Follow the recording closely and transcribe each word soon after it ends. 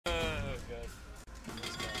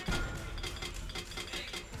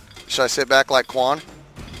Should I sit back like Quan?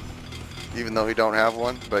 Even though he don't have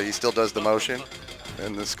one, but he still does the motion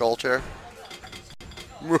in the skull chair.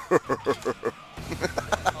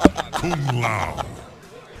 Kung Lao.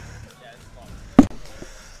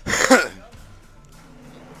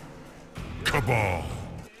 Cabal.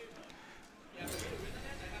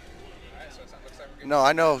 No,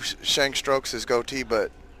 I know Shank strokes his goatee, but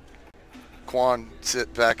Quan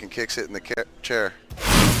sits back and kicks it in the chair.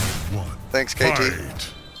 Thanks, KT.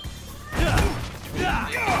 Fight.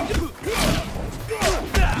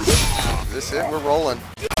 Is this it? We're rolling.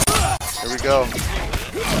 Here we go.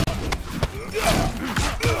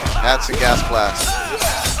 Hats and gas blasts.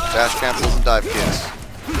 Dash cancels and dive kicks.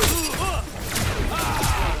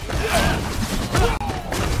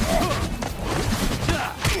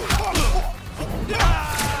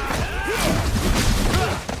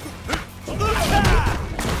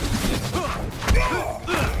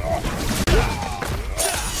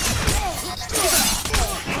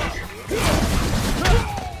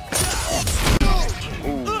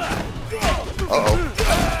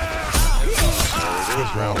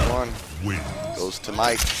 Round one wins. goes to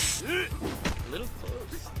Mike.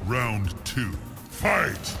 Round two,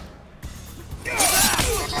 fight.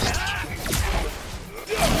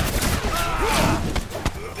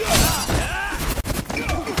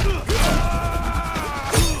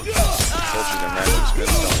 Told you the random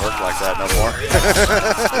spins don't work like that no more.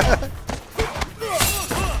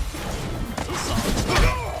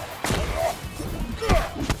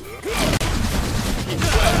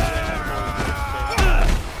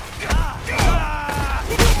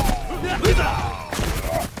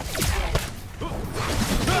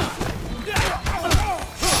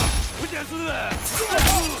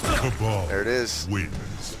 There it is.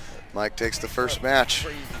 Wins. Mike takes the first match.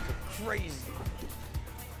 Crazy.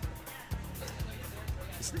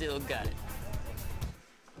 Still got it.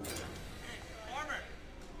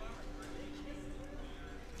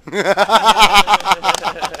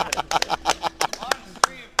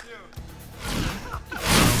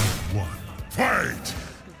 One, fight.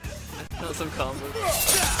 That was some combos.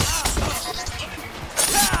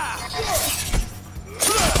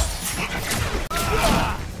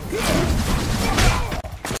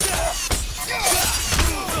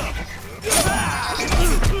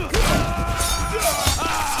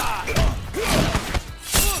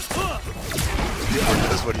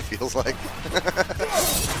 That's what he feels like.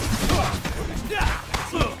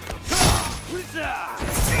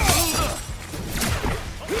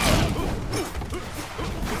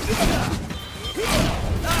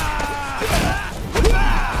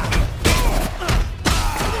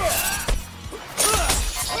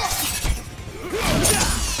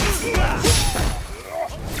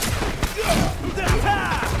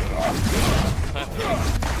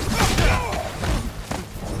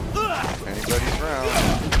 Anybody's round.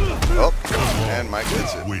 Oh, and Mike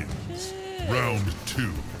hits it. Wins. Round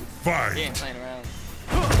two, fight. He ain't playing around.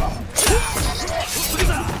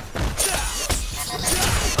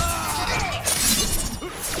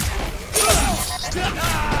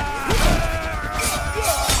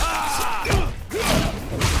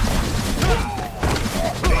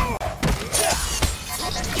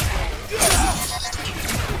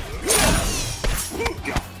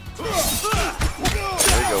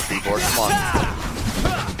 There you go, Pboard. Come on.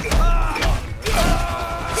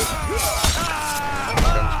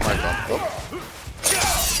 Oh.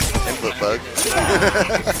 Input bug.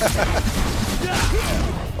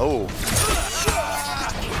 Oh.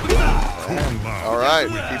 All right,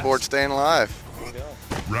 Pboard staying alive.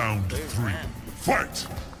 Round three, fight.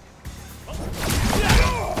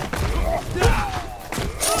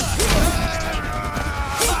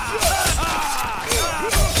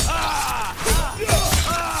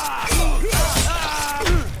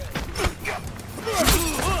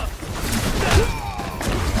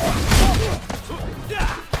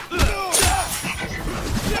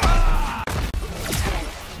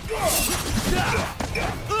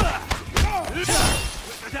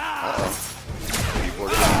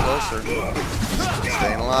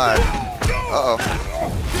 Staying alive. Uh-oh.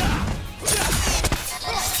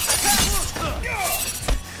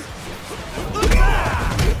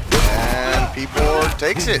 And Pboard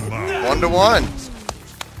takes it. 1-1.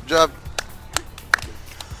 Good job.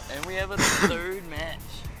 And we have a third match.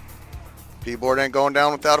 Pboard ain't going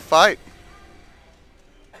down without a fight.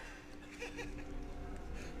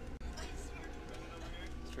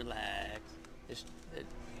 Just relax.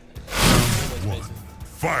 One,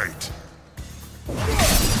 fight.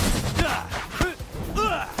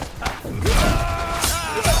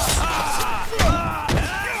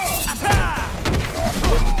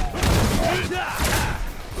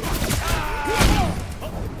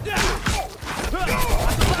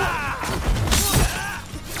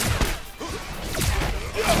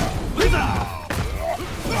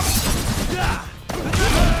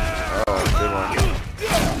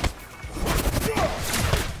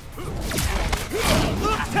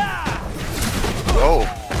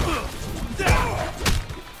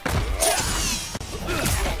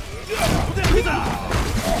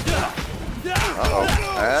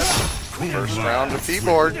 First round to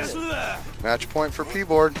Pboard. Match point for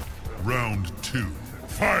Pboard. Round 2.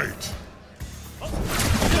 Fight!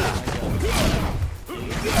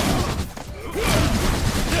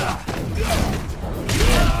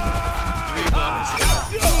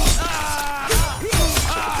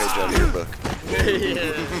 Took a page out of your book.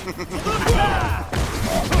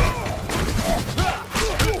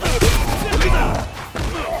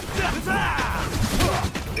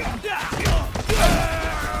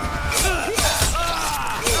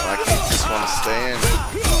 I just want to stay in.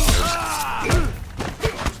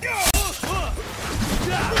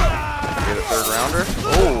 Get a third rounder.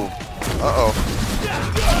 Oh. Uh-oh.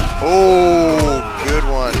 Oh, good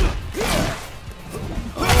one.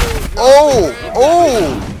 Oh!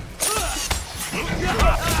 Oh!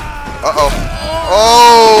 Uh-oh.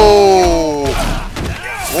 Oh!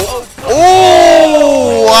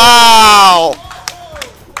 Oh! Wow!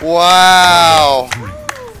 Wow!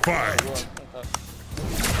 Fight!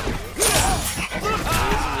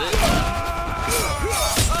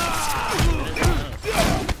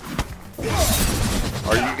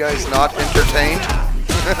 Are you guys not entertained?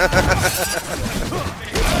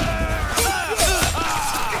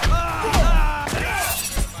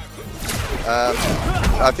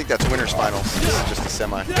 I think that's winners finals. This is just a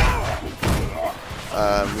semi.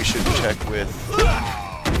 We should check with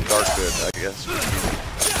Darkwood, I guess.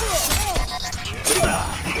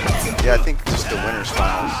 Yeah, I think just the winners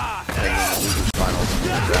finals and then the losers finals and the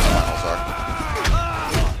grand finals are.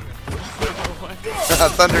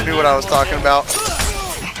 Thunder knew what I was talking about.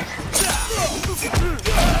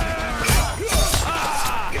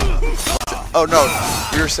 Oh no,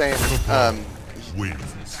 we were saying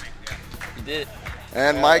Wins. You did.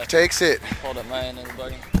 and Mike takes it. Hold up my end of the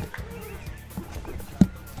bargain.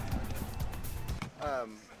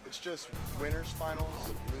 It's just winners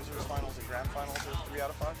finals, losers finals, and grand finals are 3 out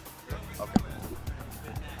of 5. Okay.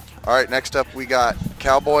 All right, next up we got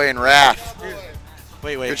Cowboy and Wrath.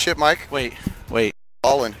 Wait. Good shit, Mike. Wait.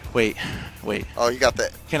 All in. Wait. Oh, you got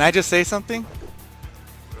that. Can I just say something?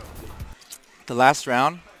 The last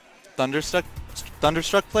round, Thunderstruck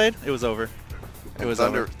played. It was over. It was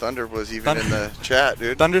over. Thunder was even in the chat,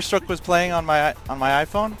 dude. Thunderstruck was playing on my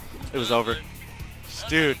iPhone. It was over.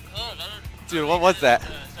 Dude, what was that?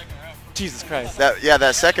 Jesus Christ.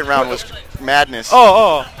 That second round was madness.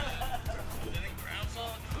 Oh.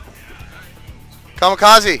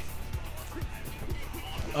 Kamikaze.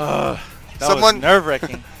 That Someone- was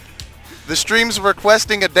nerve-wracking. The stream's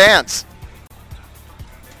requesting a dance.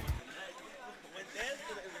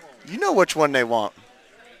 You know which one they want.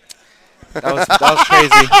 That was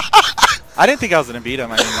crazy. I didn't think I was gonna beat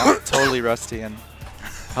him. I mean, I was totally rusty, and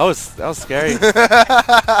that was scary.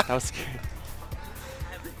 That was scary.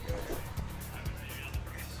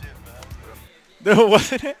 No,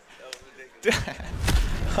 wasn't it?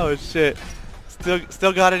 Oh shit!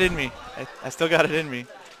 Still got it in me. I still got it in me.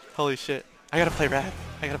 Holy shit! I gotta play Wrath.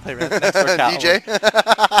 Next for Chaplin. DJ.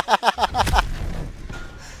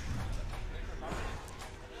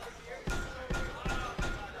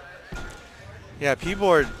 Yeah,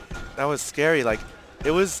 Pboard, that was scary. Like,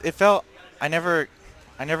 it felt, I never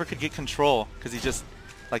could get control because he just,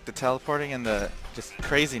 like the teleporting and the just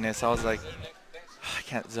craziness. I was like, I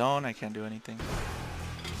can't zone, I can't do anything.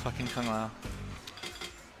 Fucking Kung Lao.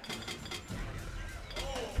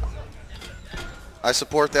 I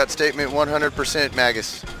support that statement 100%,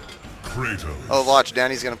 Magus. Kratos. Oh, watch,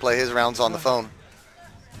 Danny's gonna play his rounds on the phone.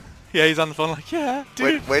 Yeah, he's on the phone like, yeah,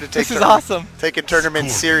 dude, Way to take this is awesome. Taking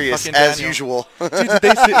tournaments serious Fucking as Daniel. usual. Dude, did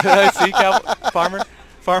I see Farmer,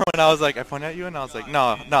 when I was like, I pointed at you and I was like,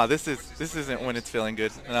 no, this isn't when it's feeling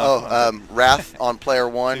good. And I was Wrath on player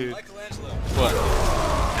 1. dude.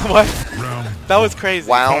 What? That was crazy.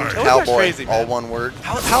 Wound That was Cowboy, crazy, man. all one word.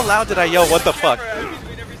 How loud did I yell, what the fuck?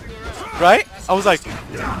 Right? I was like,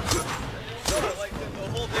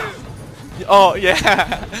 oh,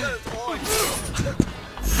 yeah.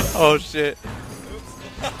 Oh, shit.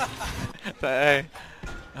 But, hey.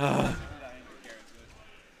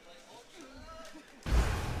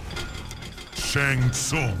 Shang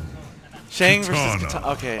Tsung. Shang versus Katana. Katana.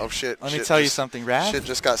 Okay. Oh shit. Let me shit tell you just- something. Wrath? Shit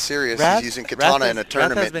just got serious. Wrath- He's using Katana in a Wrath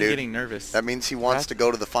tournament, has been dude. getting nervous. That means he wants Wrath- to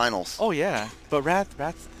go to the finals. Oh, yeah. But Wrath,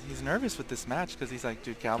 he's nervous with this match because he's like,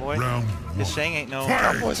 dude, Cowboy. Round His 1. Shang ain't no...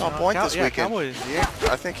 Cowboy's on point this yeah, weekend. Cowboy. Yeah,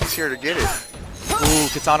 I think he's here to get it. Ooh,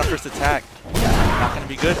 Katana first attack. Not going to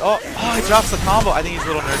be good. Oh, he drops the combo. I think he's a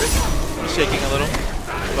little nervous. He's shaking a little.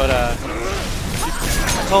 But, I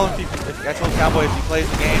told Cowboy if he plays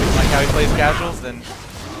the game like how he plays casuals, then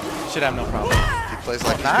he should have no problem. He plays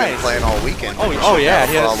like he's been Nice. playing all weekend. Oh, He should yeah,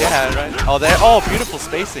 have a problem. right. Oh, beautiful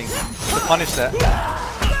spacing to punish that.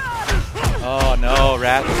 Oh no,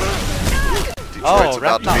 Rat. Detroit's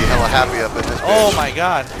about to be hella happy up in this bitch. Oh my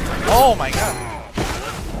god. Oh my god.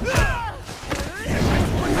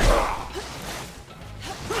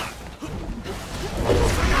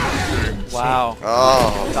 Wow.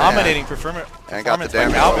 Oh, Dominating man. performance And got the by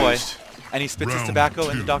damage Cowboy. boost. And he spits his Round tobacco 2.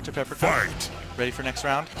 into Dr. Pepper cup. Fight. Ready for next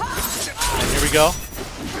round. And here we go.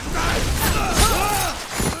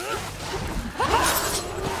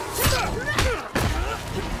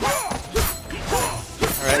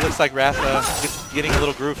 Alright, looks like Wrath getting a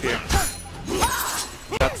little groove here.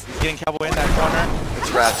 He's getting Cowboy in that corner.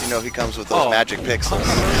 It's Wrath, you know he comes with those magic pixels.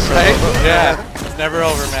 Right? Yeah. It's never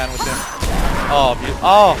over, man, with him. Oh,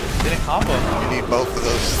 didn't combo. You need both of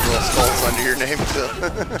those little skulls under your name too.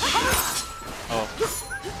 Oh.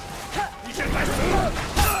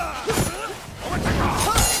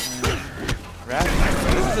 Wrath.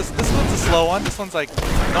 This one's a slow one. This one's like,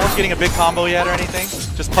 no one's getting a big combo yet or anything.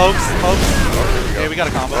 Just pokes. Okay, we got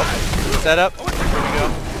a combo. Set up. Here we go.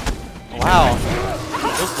 Wow.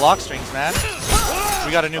 Those block strings, man.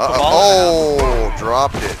 We got a new Cabal now. Oh,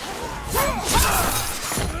 dropped it.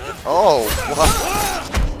 Oh, what?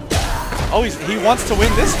 Oh, he wants to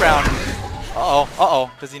win this round.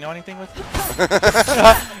 Uh-oh. Does he know anything with it?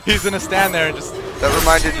 He's gonna stand there and just... That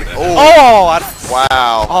reminded me. Wow.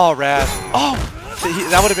 Oh, Raz. Oh!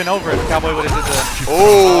 That would have been over if Cowboy would have did the...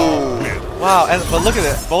 Oh! Wow, but look at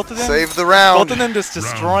it. Both of them... Save the round. Both of them just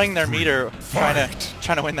destroying their meter trying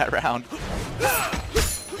to win that round.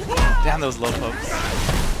 Damn those low pokes.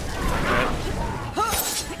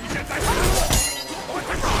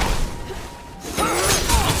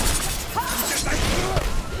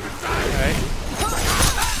 Alright. Alright.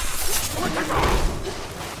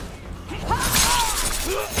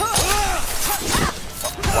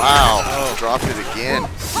 Wow. Dropped it again. I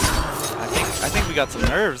think we got some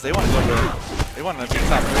nerves. They want to go to... They want to be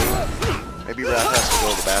top 3. Maybe Wrath has to go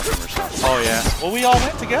to the bathroom or something. Oh yeah. Well, we all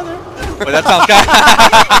went together. Wait, that sounds good.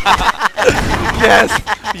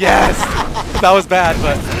 Yes. That was bad,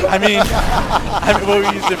 but I mean, well, we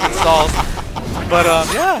used different stalls. But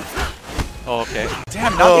yeah. Oh, okay.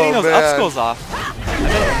 Damn, not getting those up skills off.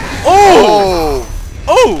 Oh!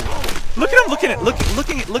 Look at him looking at look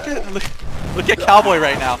at Cowboy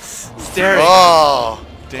right now, staring. Oh!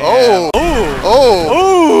 Damn. Oh!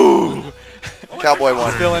 Cowboy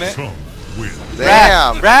won. Feeling it.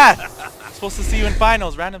 Damn. Wrath! Supposed to see you in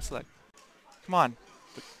finals. Random select. Come on.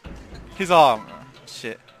 He's all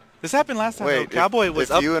shit. This happened last time. Wait, Cowboy was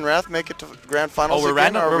if up. You and Wrath make it to grand finals We're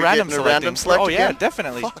again, random. are We're we random getting a selecting. random select Oh yeah, again?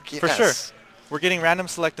 definitely. Fuck For yes. sure. We're getting random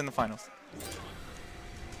select in the finals.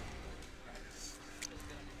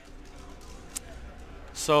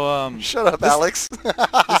 So shut up, Alex. This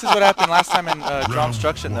is what happened last time in Draw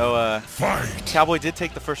Instruction, though. Fight. Cowboy did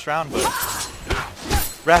take the first round, but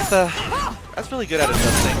Wrath, that's really good at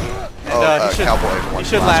adjusting. And he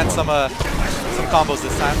should land some combos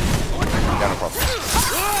this time. Yeah, no problem.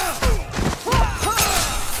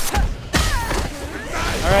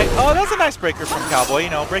 All right. Oh, that was a nice breaker from Cowboy.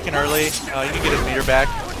 You know, breaking early. You can get his meter back,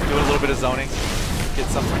 do a little bit of zoning, get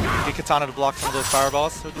Katana to block some of those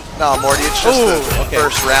fireballs. No, Morty, it's just the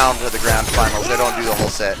first round of the grand finals. They don't do the whole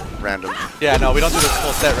set random. Yeah, no, we don't do the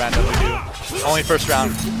full set random. We do only first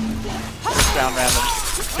round. First round random.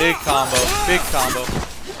 Big combo. Big combo.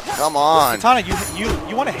 Come on. Katana, you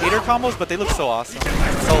want to hater combos, but they look so awesome,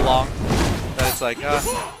 so long that it's like.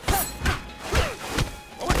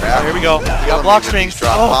 Here we go. We got block strings.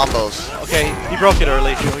 Drop combos. Okay, he broke it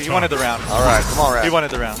early. He wanted the round. All right, come on, Wrath. He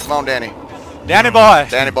wanted the round. Come on, Danny. Danny boy.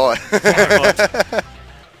 Danny boy.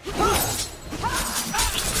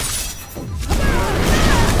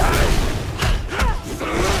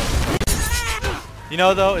 You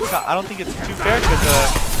know, though, it's not. I don't think it's too fair because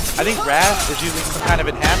I think Wrath is using some kind of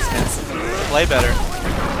enhancements to play better,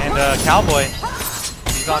 and Cowboy,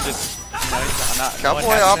 he's on just. You know, he's not.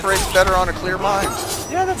 Cowboy operates better on a clear mind.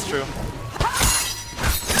 Yeah, that's true.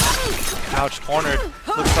 Ouch, cornered.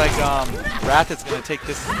 Looks like Wrath is going to take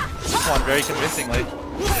this one very convincingly.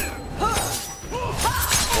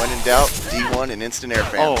 When in doubt, D1 and instant air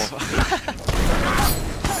fans. Oh.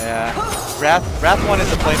 Yeah. Wrath wanted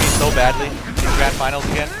to play me so badly in grand finals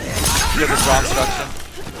again because of draw instruction.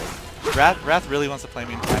 Wrath really wants to play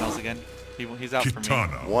me in finals again. He's out for me.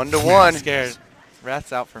 1-1. I'm scared.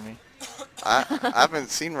 Wrath's out for me. I haven't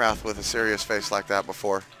seen Wrath with a serious face like that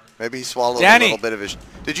before. Maybe he swallowed Danny, a little bit of his...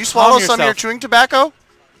 Did you swallow some of your chewing tobacco?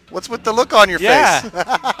 What's with the look on your face?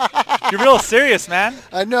 You're real serious, man.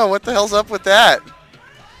 I know. What the hell's up with that?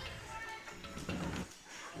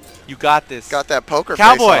 You got this. Got that poker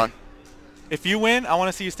Cowboy, face on. If you win, I want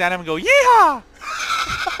to see you stand up and go, yeehaw!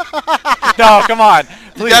 No, come on.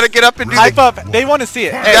 You gotta get up and do hype up. They want to see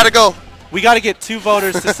it. You Hey, gotta go. we got to get 2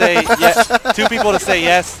 voters to say yes. 2 people to say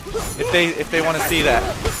yes if they want to see that.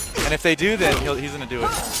 And if they do, then he's gonna do it.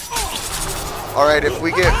 All right, if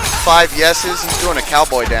we get 5 yeses, he's doing a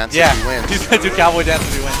cowboy dance Yeah, if he wins. he's gonna do cowboy dance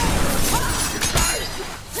if he wins.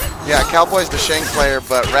 Yeah, Cowboy's the Shank player,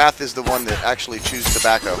 but Wrath is the one that actually chews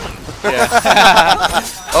tobacco. Yeah.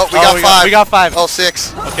 Oh, we got 5. We got 5. Oh,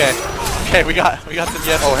 6. Okay. Okay, we got some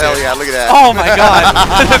yeses. Oh, hell here. yeah, look at that. Oh my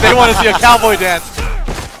God. They want to see a cowboy dance.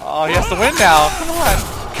 Oh, he has to win now. Come on.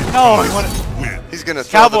 No, he wanted. He's going to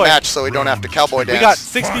throw Cowboy. the match so we don't have to cowboy dance. We got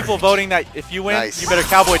 6 people voting that if you win, Nice. you better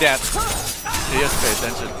cowboy dance. So you have to pay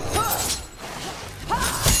attention.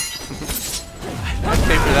 I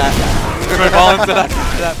pay for that. For Rollins and I pay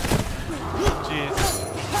for that.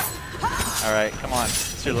 Jeez. All right, come on.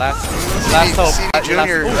 It's your last hope. CD Your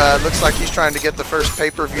Jr. last- Looks like he's trying to get the first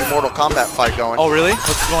pay-per-view Mortal Kombat fight going. Oh really?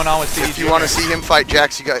 What's going on with CD? If you want to see him fight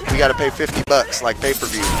Jax, we got to pay $50 like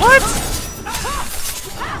pay-per-view. What?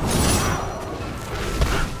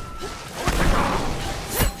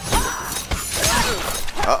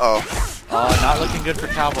 Uh-oh. Oh, not looking good for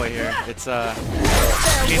Cowboy here. It's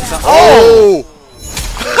needs some. Oh!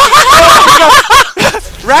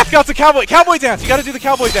 Wrath got the cowboy dance. You got to do the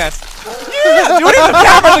cowboy dance. Yeah, do it in the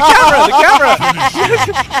camera.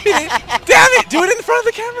 Damn it! Do it in front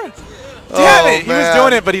of the camera. Damn it! He was man.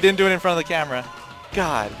 doing it, but he didn't do it in front of the camera.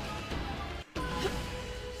 God.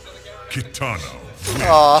 Kitano. Damn.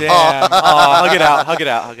 Oh, hug it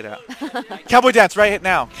out. Cowboy dance right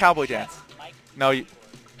now. Cowboy dance. No, you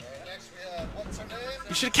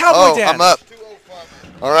should have cowboy dance. I'm up.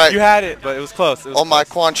 All right. You had it, but it was close. It was All my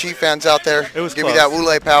close. Quan Chi fans out there, It was give me close. that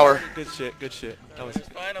Wu-Lei power. Good shit. That was,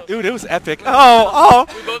 dude, it was epic. Oh,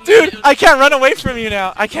 dude, I can't run away from you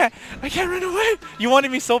now. I can't run away. You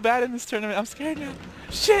wanted me so bad in this tournament. I'm scared now.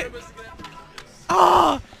 Shit.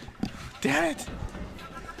 Oh, damn it.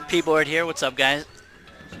 P-board here. What's up, guys?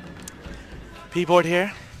 P-board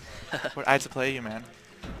here. I had to play you, man.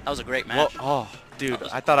 That was a great match. Well, oh, dude,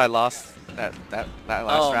 I thought I lost that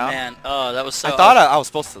last round. Man. Oh, that was so. I thought I was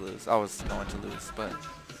supposed to lose. I was going to lose, but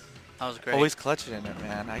that was great. always clutch it in it,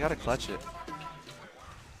 man. I gotta clutch it.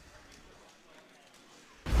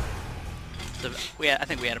 I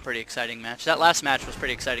think we had a pretty exciting match. That last match was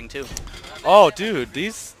pretty exciting too. Oh, dude,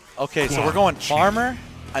 these. Okay, so we're going Farmer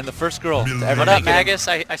and the first girl to ever What up, make it. Magus?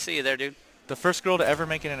 I see you there, dude. The first girl to ever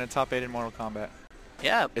make it in a top 8 in Mortal Kombat.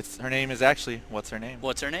 Yeah. Her name is actually what's her name.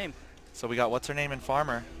 What's her name? So we got what's her name and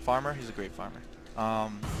Farmer. Farmer, he's a great farmer.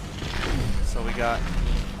 So we got.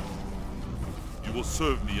 You will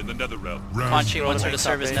serve me in the Netherrealm. Quan Chi wants her to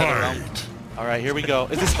serve as Netherrealm. All right, here we go.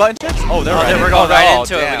 Is this button checks? Oh, they're Oh, right. we're going right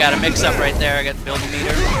into it. damn. We got a mix-up right there. I got the building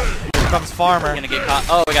meter. Here comes Farmer. Gonna get caught.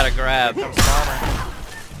 Oh, we got a grab. Here comes Farmer.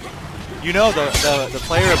 You know the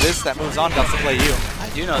player of this that moves on got to play you. I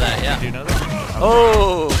do know that. Yeah. Do you know that?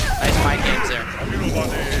 Oh, nice mind games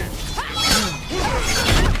there.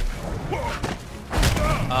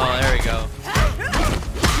 Oh, there we go.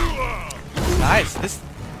 Nice.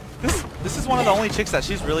 This is one of the only chicks that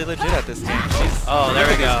she's really legit at this game. She's Oh, there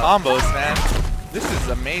we these go. combos, man. This is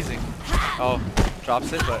amazing. Oh,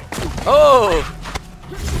 drops it, but Oh.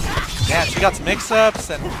 damn, she got some mix-ups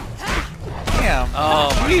and damn. Oh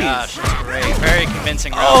my jeez. gosh, that's great. Very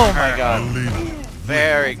convincing round Oh from her. my god.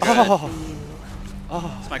 Very good.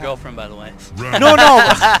 Oh. It's my girlfriend, by the way. No.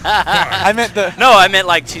 I meant the. No, I meant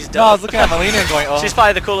like she's dope. No, I was looking at Melina and going, oh. She's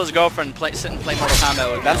probably the coolest girlfriend sitting play Mortal Kombat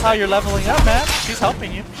with me. That's how you're leveling up, man. She's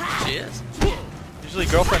helping you. She is. Usually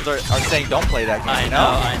girlfriends are saying don't play that game. I you know,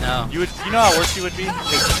 I know. You know how worse you would be?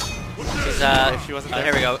 She's, if she wasn't there.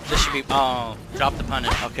 here we go. This should be, oh, drop the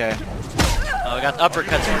punish. Okay. Oh, we got the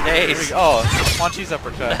uppercuts for Here we days. go. Oh, Quan Chi's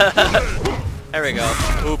uppercut. There we go.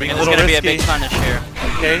 Ooh, being a It's little going to be a risky. big punish here.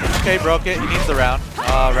 Okay, broke it. He needs the round.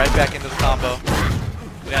 Right back into the combo.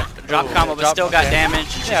 We got a drop Ooh, combo, but drop- still got okay. damage.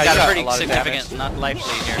 She's Yeah, got you a got pretty a lot of significant life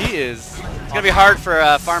lead here. He is. It's going to be hard for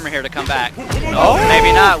Farmer here to come back. Oh,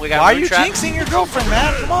 Maybe not. We got why are root you trap. jinxing your girlfriend,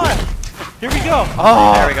 man? Come on. Here we go.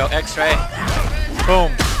 Oh. There we go. X-ray.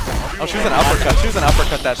 Boom. Oh, she was an uppercut. She was an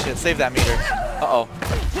uppercut that shit. Save that meter. Uh-oh.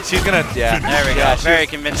 She's gonna, yeah. There we go. Yeah, Very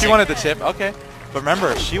convincing. She wanted the chip. Okay. But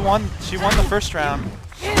remember, she won the first round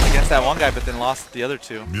against that one guy, but then lost the other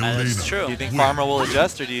two. That's true. Do you think Farmer will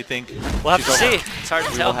adjust, or do you think We'll have she's to over? see. It's hard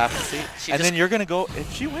to We tell. will have to see. She And just- then you're gonna go.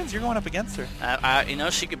 If she wins, you're going up against her. You know,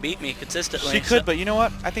 she could beat me consistently. She could, but you know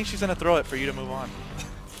what? I think she's gonna throw it for you to move on.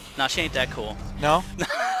 No, she ain't that cool. No?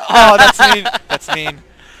 Oh, that's mean. That's mean.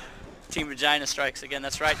 Team Vagina strikes again.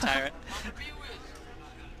 That's right, Tyrant.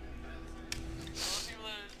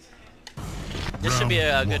 This should be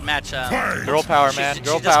a good match. Girl power, man.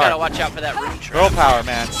 Girl she just power. gotta watch out for that rune trap. Girl power,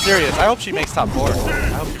 man. Serious. I hope she makes top 4. I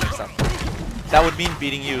hope she makes top 4. That would mean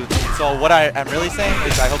beating you. So what I'm really saying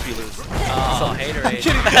is I hope you lose. Oh, haterade.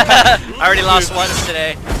 I already lost once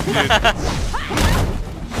today.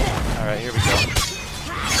 All right, here we go.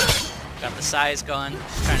 Got the size going.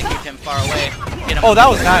 Trying to keep him far away. Get him Oh, that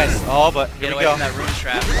was nice. Oh, but here Get we away go. from that rune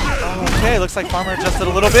trap. Okay, looks like Farmer adjusted a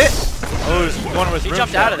little bit. Oh, he's going with She room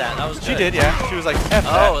jumped trap. out of that. That was good. She did, yeah. She was like, F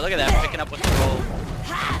Oh, that. look at that. Picking up with the roll.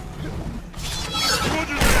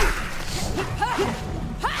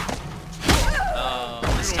 Oh,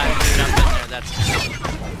 this time you jump in there. That's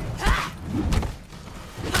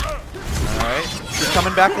Alright. She's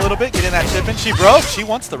coming back a little bit, getting that chip in. She broke. She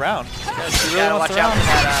wants the round. good. She You really gotta wants watch the out round. for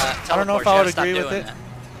that I don't know if teleport. I would You gotta agree stop with it.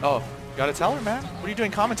 doing Oh, you gotta tell her, man. What are you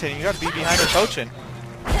doing commentating? You gotta be behind her coaching.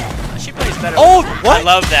 that. She plays better. Oh, with- what? I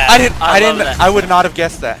love that. I didn't. love that. I would not have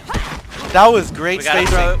guessed that. That was great We gotta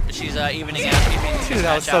spacing. throw. She's evening out. Dude,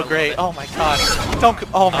 that was so great. Oh my god. Don't.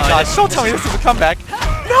 Oh my Oh, gosh. this- Don't tell me this- this is a comeback.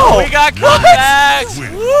 No. We got comebacks.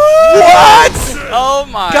 What? Oh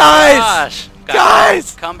my Guys! gosh.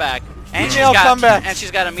 Guys! Comeback. And she's Female got comeback. And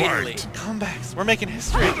she's got immediately. Comebacks. We're making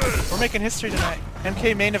history. We're making history tonight.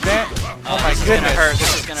 MK main event. Oh my This is goodness. gonna hurt.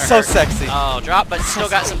 This is gonna So hurt. sexy. Oh, drop, but still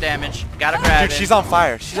got some damage. Gotta grab Dude, it. she's on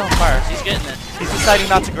fire. She's on fire. She's getting it. He's deciding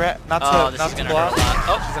not to grab, not Oh, to, this not is to gonna block. hurt a lot.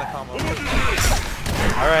 Oh. She's gonna combo.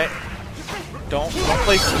 All right.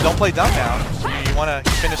 Don't play dumb now. You want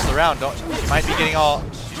to finish the round. Don't. She might be getting all.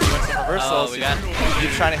 She's doing some reversals. Oh, we got.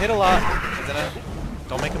 She's trying to hit a lot.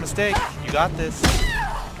 Don't make a mistake. You got this.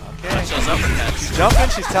 Okay. Watch those uppercuts. She's jumping.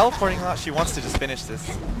 She's teleporting a lot. She wants to just finish this.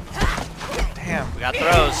 Damn. We got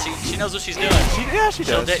throws. She knows what she's doing. She does. She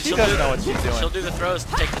she'll does do- know what she's doing. She'll do the throws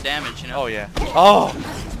to take the damage, you know. Oh yeah. Oh.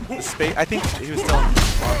 The space. I think he was still.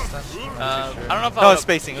 I don't know if No, I'll. it's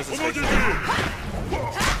spacing. It was the spacing.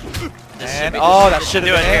 This should And be- oh, this that should should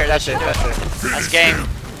do have it been here. it. That's This it. should That's do it. That's game.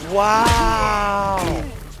 Wow.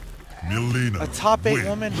 Milena A top 8 wins.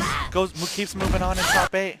 woman keeps moving on in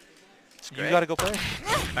top 8. You great. gotta go play.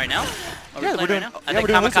 Right now? Are we Yeah, playing we're doing- right now? yeah, I think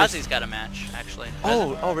we're doing Kamikaze's got a match, actually.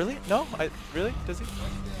 Oh, really? No, really? Does he?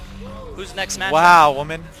 Who's next match? Wow,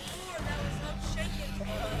 woman.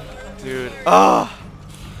 Dude. Oh.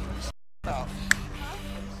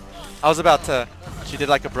 I was about to. She did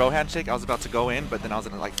like a bro handshake. I was about to go in, but then I was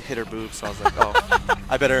gonna like hit her boob, so I was like, oh,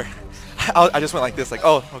 I better. I just went like this, like,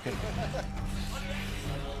 oh, okay.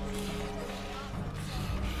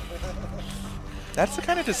 That's the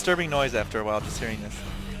kind of disturbing noise after a while, just hearing this.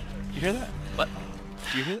 You hear that? What?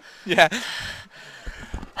 Do you hear it? Yeah.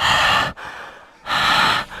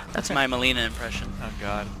 That's my Melina impression. Oh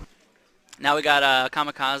God. Now we got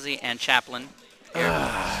Kamikaze and Chaplin here.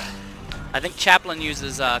 I think Chaplin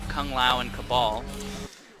uses Kung Lao and Cabal.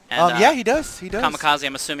 And, Yeah, he does. He does. Kamikaze,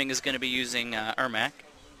 I'm assuming, is going to be using Ermac.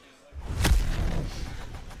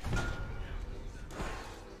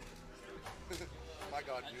 My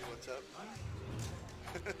God, you what's up?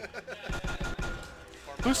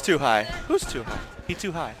 Who's too high? Who's too high? He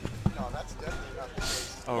too high. No, that's definitely not the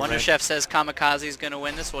case. Oh, Wonder right. Chef says Kamikaze is going to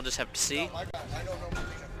win this. We'll just have to see. My God, I don't know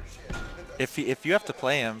Melina for shit. If you have to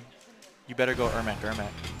play him, you better go Ermac,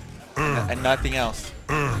 and nothing else.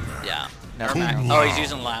 Yeah. Never Ermac. mind. Oh, he's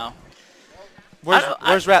using Lao.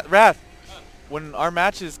 Where's Wrath? When our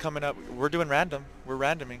match is coming up, we're doing random. We're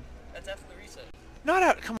randoming. That's after the reset. Not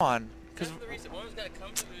out. Come on. Because the reset. One got to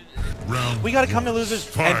come to Round we got to come to losers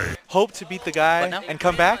and Fight. hope to beat the guy What now? and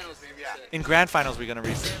come back. In grand finals, we're gonna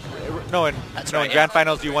reset. No, in That's no, right, in yeah. grand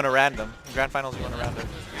finals you want a random. In grand finals you want a random.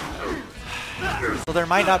 So there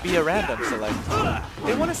might not be a random. So like,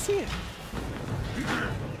 they want to see it.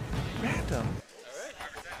 Random.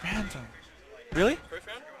 Random. Really?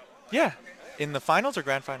 Yeah. In the finals or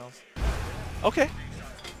grand finals? Okay.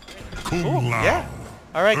 Cool. Yeah.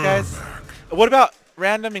 All right, guys. What about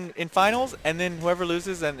random in finals, and then whoever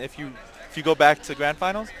loses, and if you go back to grand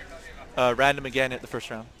finals, random again at the first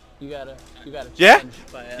round. You gotta Yeah? challenge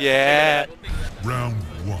by, Yeah. Round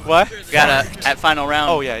one. What? Gotta at final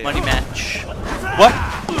round. Oh, yeah, yeah. Money match. What?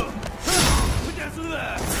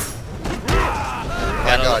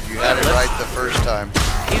 My God, you had it right the first time.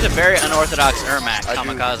 He's a very unorthodox Ermac, I do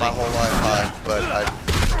Kamikaze. my whole life high, but I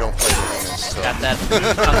don't play Melinas, so. Got that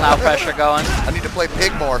Kung Lao pressure going. I need to play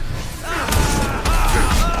Pig more.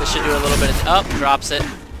 This should do a little bit of drops it,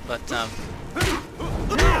 but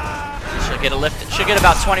should get a lift. Should get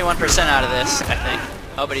about 21% out of this, I think.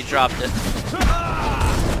 Oh, but he dropped it.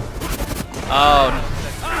 Oh.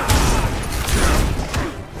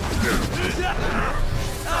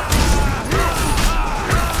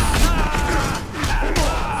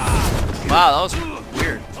 Wow, that was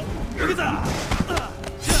weird.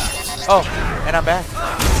 Oh, and I'm back.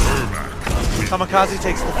 Kamikaze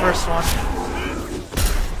takes the first one.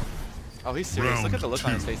 Oh, he's serious. Look at the look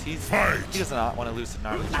on his face. He does not want to lose to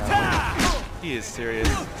Gnarly Chaplin. He is serious.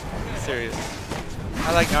 He's serious.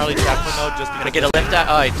 I like Gnarly Chaplin though, just because. Gonna get a lift out.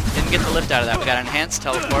 Oh, I didn't get the lift out of that. We got an enhanced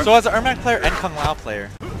teleport. So as an Ermac player and Kung Lao player,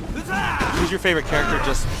 who's your favorite character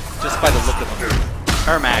just by the look of them?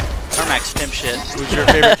 Ermac. Ermac's stim shit. Who's your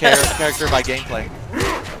favorite character by gameplay?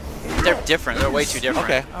 They're different. They're way too different.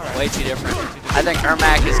 Okay, all right. Way too different. I think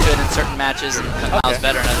Ermac is good in certain matches and Kung Lao's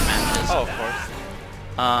better in other matches. Oh, of course.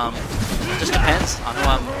 Just depends on who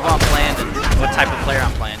I'm playing and what type of player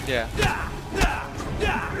I'm playing. Yeah.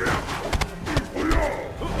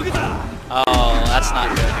 Oh, that's not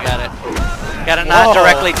good. You gotta not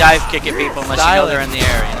directly dive kick at people unless you know they're in the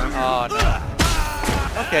air, you know? Oh,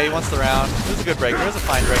 no. Okay, he wants the round. It was a good breaker. It was a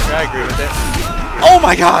fine breaker. I agree with it. Oh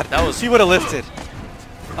my god! That was... He would have lifted.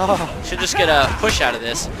 Oh. Should just get a push out of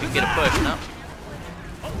this. If you can get a push, no?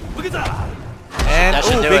 And, that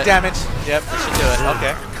should ooh, do big it. damage. Yep. That should do it.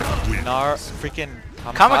 Okay. Freaking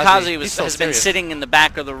Kamikaze He's has been sitting in the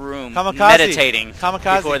back of the room meditating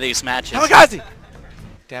before these matches. Kamikaze!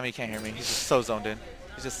 Damn, he can't hear me. He's just so zoned in.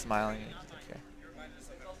 He's just smiling. Okay.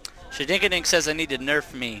 Shadinkadink says I need to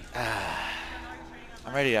nerf me.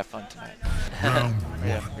 I'm ready to have fun tonight. I'm ready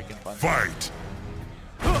to have freaking fun. Fight!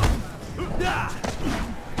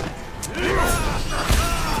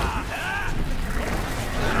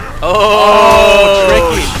 Oh,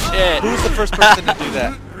 tricky. Shit. Who's the first person to do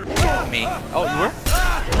that? Me. Oh, you were?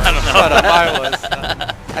 I don't know. Shut up, I was.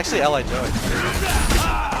 Actually, L.I. Joy.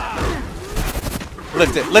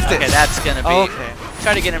 Lift it, lift it. Okay, that's gonna be. Okay.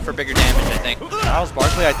 Try to get in for bigger damage, I think.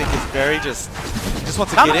 Barkley, I think, is very he just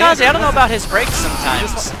wants to Kamikaze, get in. I don't know about his breaks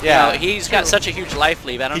sometimes. Yeah. You know, he's got such a huge life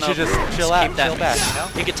lead. I don't know. He should just chill keep out, that chill back, you know?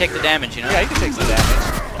 He could take the damage, you know? Yeah, he can take some damage.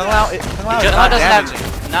 Kung Lao is Doesn't not damaging.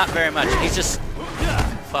 have not very much. He's just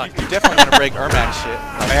fuck. You're definitely gonna break Ermac shit.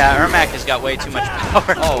 Oh, yeah, Ermac has got way too much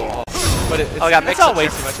power. But it's got it's not way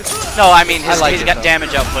too much. No, I mean he's like got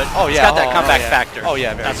damage output. Oh yeah. He's got that comeback factor. Oh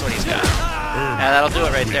yeah, very that's what he's got. Yeah, that'll do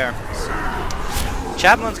it right there.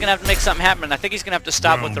 Chaplin's gonna have to make something happen. I think he's gonna have to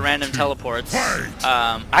stop with the random teleports.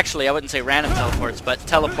 Actually, I wouldn't say random teleports, but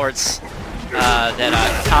teleports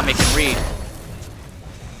that Tommy can read.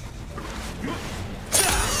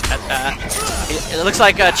 It looks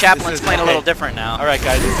like Chaplin's playing a little different now. All right,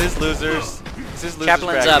 guys, this is losers.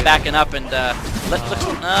 Chaplin's backing up and I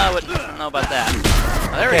don't know about that.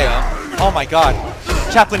 Oh, there we go. Oh my God,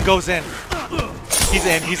 Chaplin goes in. He's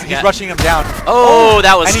in. He's rushing him down. Oh,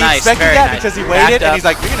 that was and nice. And he expected Very that nice. because he waited, Backed and he's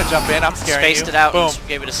like, "You're gonna jump in. I'm scaring you." Spaced it out. Boom. And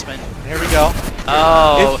gave it a spin. There we go.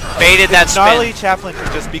 Oh, baited that spin. Gnarly Chaplin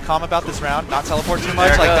could just be calm about this round, not teleport too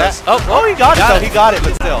much There like goes. that. Oh, he got it though. He got it,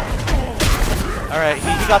 but still. All right,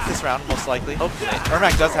 he got this round most likely. Hopefully.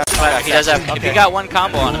 Ermac does have. He does have. If he got one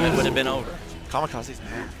combo on him, it would have been over. Kamikaze's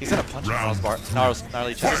man. He's in a punch Gnarly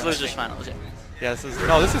Chaplin. This is losers finals. Yeah, this is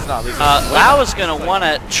not losers. Lao is gonna want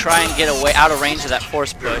to try and get away out of range of that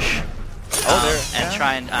force push. And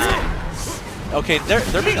try and. Okay,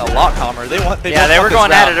 they're being a lot calmer. They were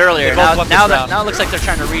going at it earlier. Now it looks like they're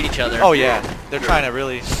trying to read each other. Oh yeah, they're trying to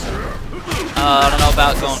really. I don't know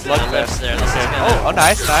about going for the lifts there. This is gonna... Oh,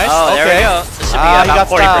 nice. Oh, there we go. This should be about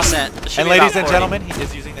 40%. And ladies and gentlemen, he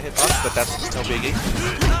is using the hitbox, but that's no biggie.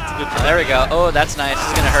 There we go. Oh, that's nice. This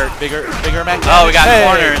is gonna hurt. Bigger Mac. Oh, we got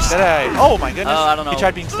corners. Oh my goodness. Oh, I don't know. He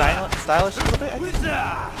tried being stylish a little bit.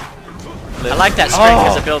 I like that string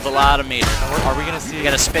because it builds a lot of meter. Are we gonna see? You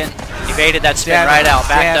got to spin. Evaded that spin right out.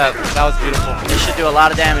 Backed up. That was beautiful. This should do a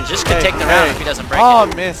lot of damage. This could take the round if he doesn't break it. Oh,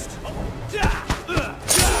 missed.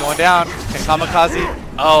 Going down. Can Kamikaze?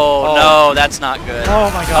 Oh no, that's not good. Oh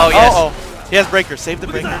my God. Oh yes. He has breaker. Save the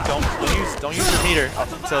breaker. Don't use your meter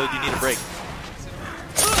until you need a break.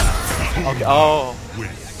 Okay. Oh.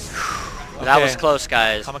 That was close,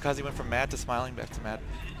 guys. Kamikaze went from mad to smiling back to mad.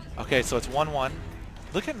 Okay, so it's 1-1.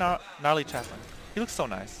 Look at Gnarly Chaplin. He looks so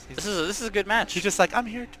nice. This is a good match. He's just like, I'm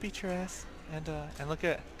here to beat your ass. And look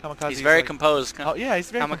at Kamikaze. He's very composed. Oh yeah, he's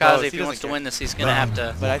very Kamikaze, composed. if he wants to win this, he's gonna have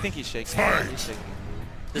to. But I think he's shaking.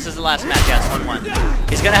 This is the last match. Yeah, it's 1-1.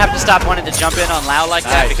 He's gonna have to stop wanting to jump in on Lao like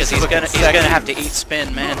that because he's gonna have to eat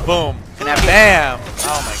spin, man. Boom. Bam.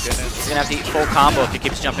 Oh my goodness. He's gonna have to eat full combo if he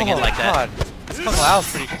keeps jumping in like that. This Kung Lao's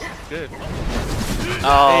pretty good.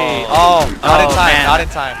 Oh. Hey. Oh. Not in time. Man. Not in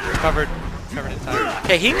time. Recovered in time.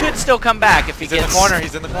 Okay, he could still come back if he gets. He's in the corner.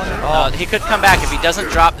 He's in the corner. Oh. He could come back if he doesn't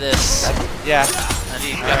drop this. Yeah.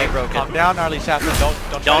 He's got me broken. Calm down, Gnarly Chaplin.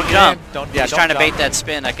 Don't jump. He's trying to bait that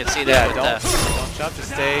spin. I could see that. Yeah, don't jump.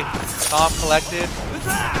 Just stay calm, collected.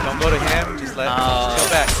 Don't go to him. Just chill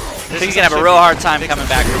back. I think he's gonna have a real hard time coming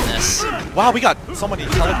back from this. Wow, we got so many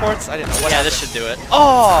teleports. I didn't know what. Yeah, happened. this should do it.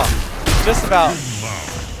 Oh, just about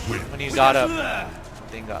when he got up,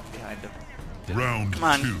 thing got behind him. Round Come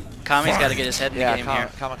on, 2. Kami's got to get his head in the game here.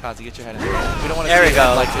 Kamikaze, get your head in there. We don't want to. There we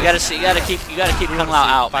go. Like You gotta keep Kung Lao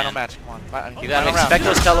out, Final man. match, come on. You gotta Final round. expect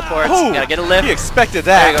those teleports. Oh, You gotta get a lift. He expected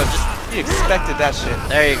that. There you go. He expected that shit.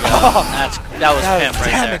 There you go. That was pimp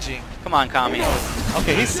right damaging. there. Come on, Kami.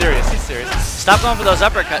 Okay, he's serious. He's serious. Stop going for those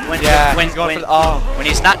uppercuts. When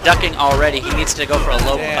he's not ducking already, he needs to go for a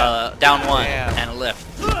low down one and a lift.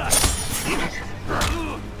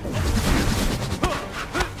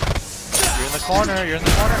 You're in the corner,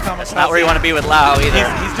 Kamikaze. That's not where you want to be with Lao either.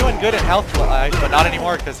 He's doing good in health-wise, but not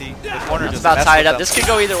anymore because the corner It's just about messed tied with up. This could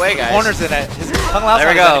go either way, guys. The corner's in it. Kung Lao's There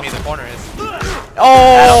we not go. his enemy, the corner is.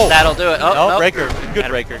 Oh! That'll do it. Oh, no, nope. breaker. Good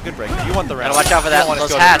breaker. You want the round. Gotta watch out for that.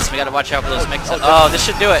 Those hats. We gotta watch out for those mix-ups. Oh, this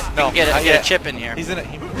should do it. No, We can get a chip in here. He's in it.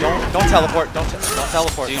 Don't teleport. Don't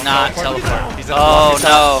teleport. Do not teleport. He's in Oh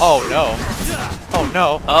no. Oh no. Oh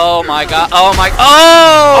no. Oh my god. Oh my.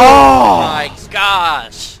 Oh my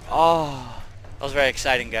gosh. Oh. That was very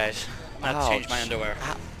exciting, guys. I'm gonna have to change my Ouch. underwear.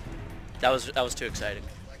 That was too exciting.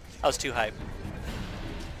 That was too hype.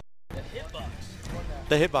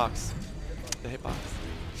 The hitbox. The hitbox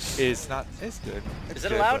is not. It's good. Is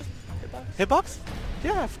it allowed? Hitbox?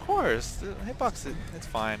 Yeah, of course. The hitbox. It's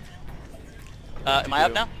fine. Am I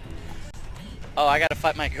up now? Oh, I gotta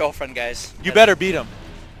fight my girlfriend, guys. You better beat him.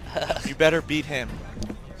 You better beat him.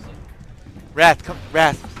 Wrath, come,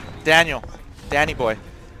 Wrath. Daniel. Danny boy.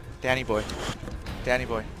 Danny boy. Danny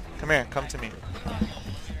boy. Come here. Come to me.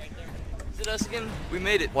 Is it us again? We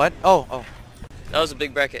made it. What? Oh. That was a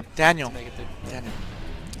big bracket. Daniel. Make it through. Daniel.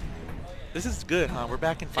 This is good, huh? We're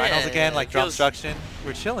back in finals Yeah, again, it like feels- Dropstruction.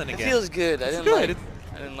 We're chilling It again. feels good. I It's didn't good.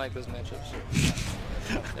 I didn't like those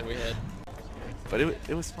matchups that we had. But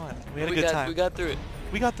it was fun. We had a We good got time. We got through it.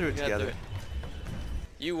 We got through it We got together. through it.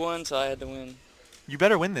 You won, so I had to win. You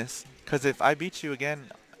better win this, because if I beat you again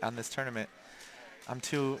on this tournament,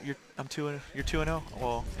 you're 2-0.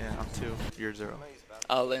 Well, yeah, I'm 2. You're 0.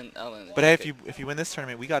 I'll end. But hey, if you win this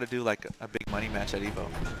tournament, we got to do like a big money match at Evo.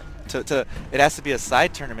 It has to be a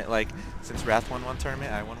side tournament. Like since Wrath won one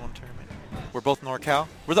tournament, I won one tournament. We're both NorCal.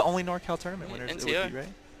 We're the only NorCal tournament winners. It would NCO? be, right?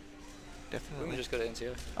 We Definitely. can just go to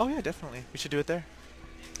NCO. Oh yeah, definitely. We should do it there.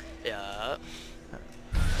 Yeah.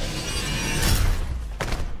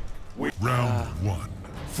 Round 1.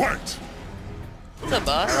 Fight! What's up,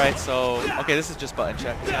 boss? All right. So okay, this is just button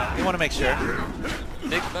check. Yeah, you want to make sure.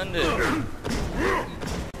 Big Thunder.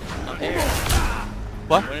 I'm here.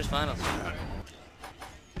 What? Winners finals.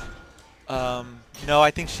 No,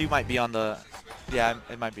 I think she might be on the. Yeah,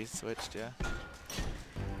 it might be switched. Yeah.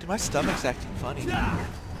 Dude, my stomach's acting funny. It's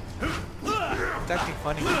acting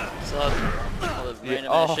funny. So all the Yeah,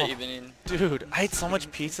 random ass shit oh. you've been in. Dude, I ate so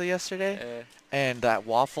much pizza yesterday, and that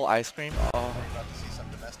waffle ice cream. Oh. About to see some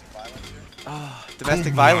domestic violence here. Oh,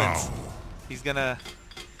 domestic violence. He's gonna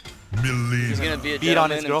He's gonna be a beat on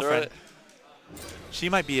gentleman his and throw girlfriend. it. She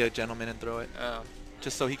might be a gentleman and throw it, Oh,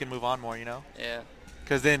 just so he can move on more, you know? yeah.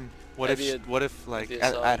 Because then, what That'd if like be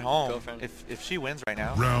a solid at home, girlfriend. if she wins right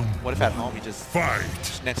now, Round what if at home he just Fight!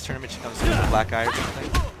 next tournament she comes in with a black eye or something?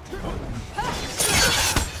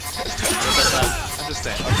 I'm just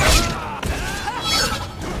saying.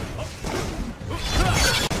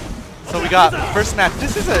 So we got first match. I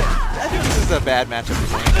think this is a bad matchup for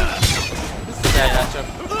Selena. This is a bad matchup.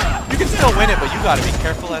 You can still win it, but you gotta be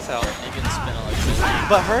careful as hell. You can spin all that shit.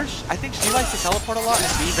 But her, I think she likes to teleport a lot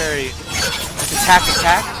and be very attack.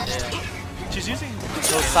 Yeah. She's using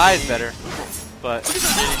those sides better, but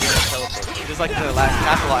just like the last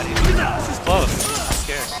attack a lot. This is close. I'm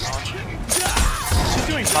scared. She's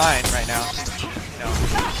doing fine right now.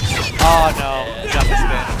 Oh no, he got the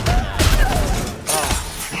spin. Oh.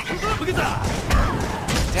 Look at that.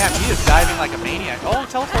 Damn, he is diving like a maniac. Oh,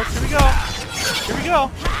 teleports. Here we go. Here we go.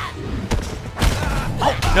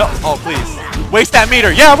 Oh no! Oh please, waste that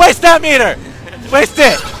meter. Yeah, waste that meter. Waste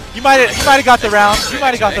it. You might have got the round. You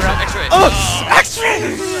might have got the round. X-ray. Oh,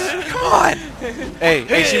 X-ray! Come on.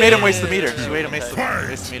 Hey, she made him waste the meter. She made him waste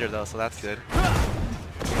the meter though, so that's good.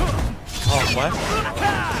 Oh, what?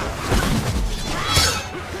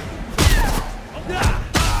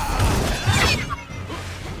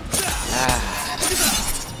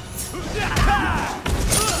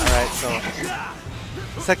 Alright, so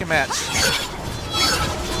second match.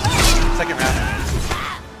 Second round.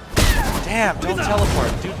 Damn, don't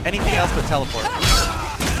teleport. Do anything else but teleport.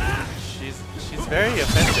 She's very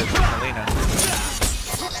offensive, Melina.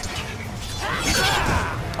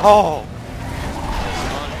 Oh!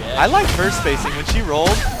 I like her spacing when she rolled,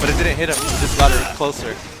 but it didn't hit him. It just got her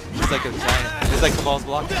closer. He's like a giant. He's like Kabal's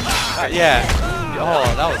blocking. Yeah. Oh,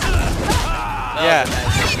 that was. Yeah.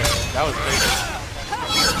 That was crazy.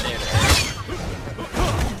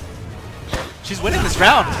 She's winning this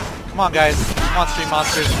round. Come on, guys. Come on, Stream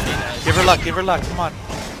Monsters. Give her luck. Give her luck. Come on.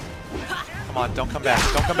 Come on. Don't come back.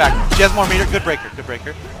 Don't come back. She has more meter. Good breaker. Good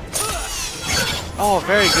breaker. Oh,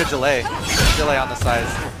 very good delay. Delay on the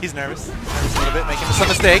sides. He's nervous. Nervous a little bit, making some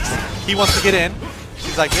mistakes. He wants to get in.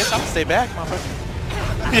 She's like, bitch, I'm gonna stay back,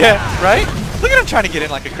 motherfucker. Yeah, right? Look at him trying to get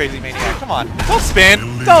in like a crazy maniac. Come on. Don't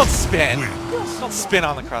spin. Don't spin. Don't spin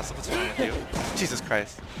on the cross. What's wrong with you? Jesus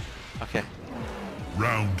Christ. Okay.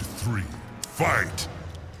 Round 3. Fight.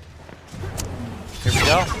 Here we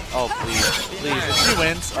go. Oh, please. Please. If she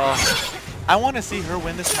wins, oh. I want to see her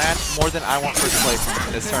win this match more than I want first place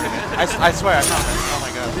in this tournament. I swear, I promise. Oh my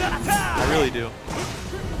god. I really do.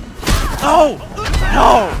 No!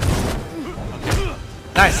 No! Okay.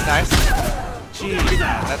 Nice, nice. Jeez.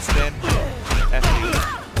 That spin. F you.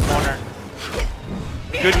 Corner.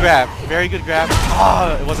 Good grab. Very good grab.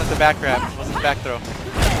 Oh, it wasn't the back grab. It wasn't the back throw.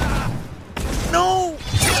 No!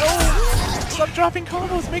 No! Stop dropping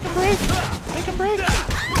combos. Make him break. Make him break.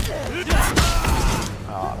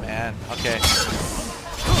 Oh man. Okay.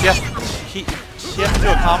 She has to do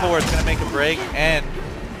a combo where it's gonna make a break and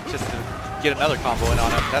just to get another combo in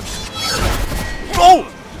on him. That's. Oh!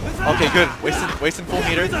 Okay, good. Wasting full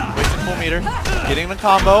meter. Wasting full meter. Getting the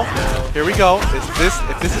combo. Here we go.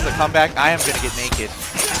 If this is a comeback, I am gonna get naked.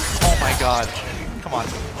 Oh my god. Come on.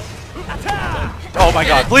 Oh my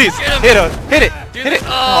god. Please hit it. Hit it. Hit it.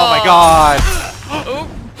 Oh my god. Oh,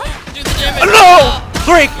 do the damage. No!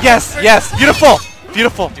 Break. Yes. Yes. Beautiful.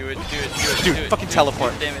 Beautiful. Do it. Dude, fucking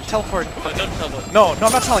teleport. Damage. Teleport. Oh, don't teleport. No, I'm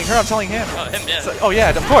not telling her. I'm telling him. Oh, him, yeah. So, oh yeah,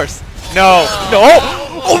 of course. No. No.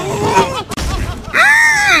 Oh.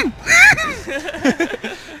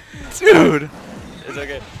 Dude. It's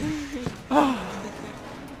okay.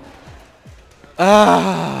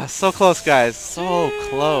 Ah, so close, guys. So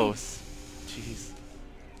close. Jeez.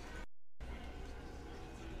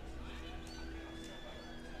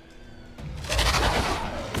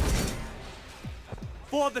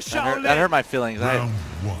 That hurt my feelings. Round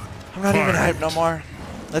 1. I'm not even hyped no more.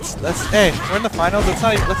 Let's. Hey, we're in the finals. Let's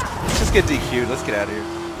just get DQ'd. Let's get out of here.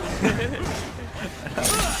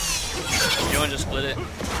 You want to just split it? You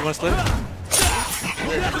want to split it?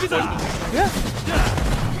 Yeah.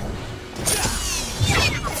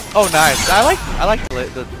 Oh, nice. I like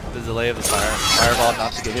the delay of the fireball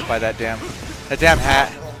not to get hit by that damn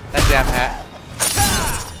hat. That damn hat.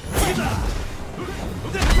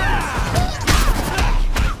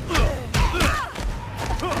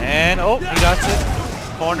 And oh, he got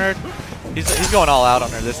it. Cornered. He's going all out on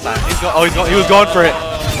her this time. He was going for it.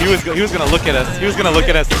 He was gonna look at us. He was gonna look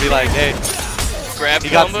at us and be like, hey. Grab He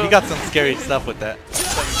got some scary stuff with that.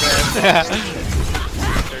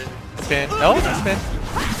 Spin. No, spin.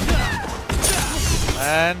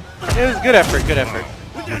 And it was good effort. Good effort.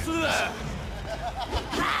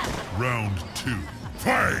 Round 2.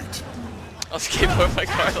 Fight. I'll skateboard my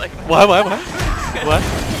car like. What?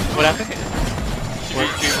 What happened? Keyboard,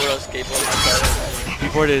 I'll skateboard my car.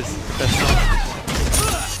 Keyboard is professional.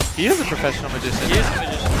 He is a professional magician. He is a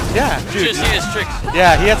magician. Yeah, You dude. should see his tricks.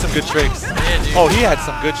 Yeah, he had some good tricks. Yeah, dude. Oh, he had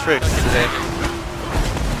some good tricks today.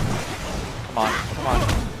 Come on, come on.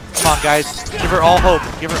 Come on, guys. Give her all hope.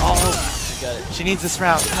 Give her all hope. You got it. She needs this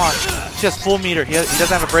round. Come on. She has full meter. He doesn't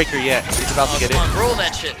have a breaker yet. He's about to get Come it. on, roll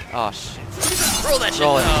that shit. Oh, shit. Roll that shit.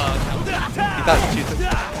 Roll it. Oh, He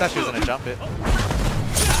thought she was going to jump it.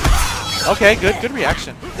 Okay, good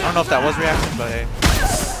reaction. I don't know if that was reaction, but hey.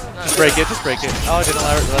 Just break it, just break it. Oh, I didn't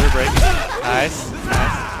let her break. Nice,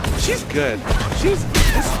 nice. She's good.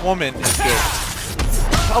 This woman is good.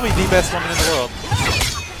 Probably the best woman in the world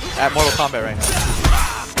at Mortal Kombat right now.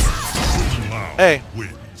 Hey,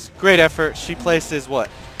 great effort. She places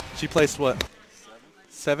what? She placed what?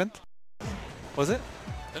 7th? Was it?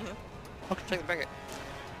 I don't know. Okay. Check the bracket.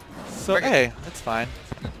 So, hey, that's fine.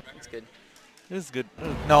 It's good. It is good.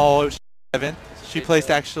 No, it was 7th. She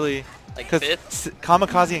placed actually... Like Because 5th?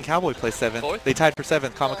 Kamikaze and Cowboy placed 7th. 4th? They tied for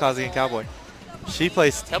 7th, Kamikaze and Cowboy. She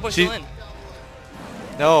placed... Cowboy's she, still in.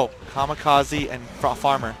 No, Kamikaze and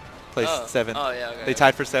Farmer placed 7th. Oh, yeah, okay. They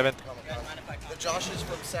tied for 7th. The Josh is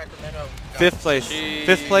from Sacramento. 5th place. She-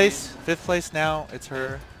 5th place now, it's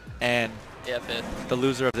her and Yeah, 5th. the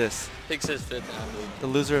loser of this. Pig says 5th now. The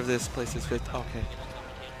loser of this places 5th. Okay.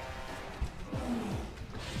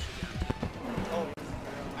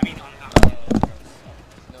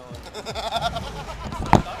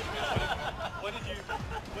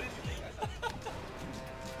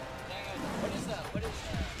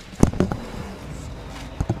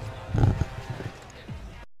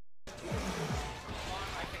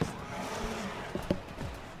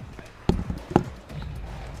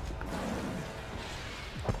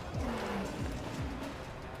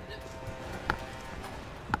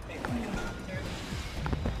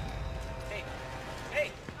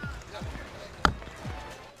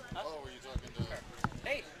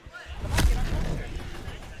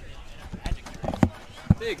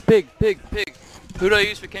 Pig. Who do I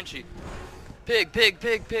use for Kenshi? Pig. Who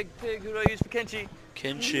do I use for Kenshi?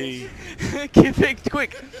 Kenshi. Pig,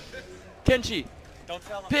 quick. Kenshi. Don't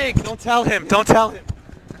tell him. Pig. Don't tell him. Don't tell him.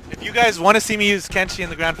 If you guys want to see me use Kenshi in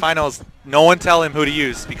the grand finals, no one tell him who to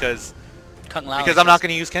use because I'm not going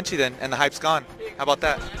to use Kenshi then, and the hype's gone. How about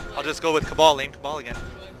that? I'll just go with Cabal, lame Cabal again.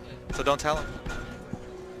 So don't tell him.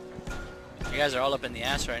 You guys are all up in the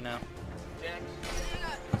ass right now.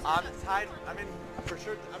 I'm tied. I'm in for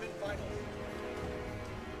sure. I'm in finals.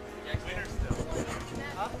 Jack's winner still.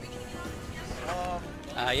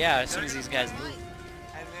 Huh? Yeah, as soon as these guys move.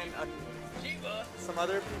 And then some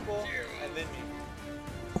other people, and then me.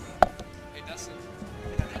 Hey, Dustin.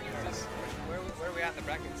 Where are we at in the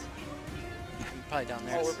brackets? Probably down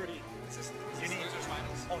there. Oh, we're pretty. You need losers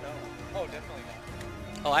finals? Oh no. Oh, definitely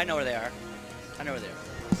not. Oh, I know where they are. I know where they are.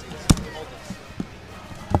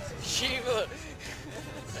 Shiva.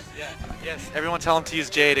 Yeah. Yes. Everyone tell him to use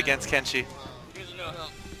Jade against Kenshi. Here's no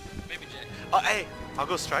help. Maybe Jade. Oh, hey. I'll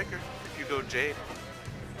go Striker if you go Jade.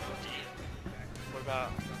 What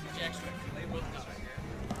about? Jack Striker. They both go Striker.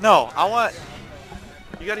 No, I want.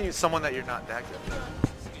 You gotta use someone that you're not that good.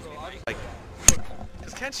 Like,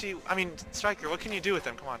 because Kenshi, I mean, Striker, what can you do with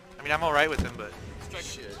him? Come on. I mean, I'm alright with him, but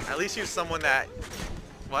at least use someone that.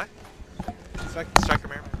 What? Striker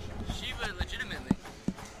mirror match. Shiva, legitimately.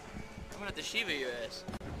 I'm gonna have to Shiva your ass.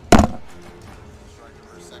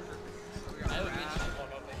 I would get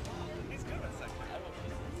He's good at second.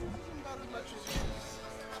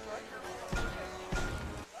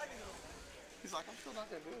 He's like, I'm still not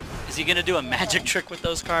gonna do it. Is he gonna do a magic trick with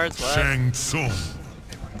those cards? What? Shang Tsung,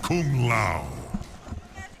 Kung Lao.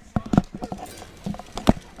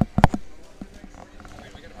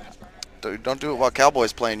 Don't do it while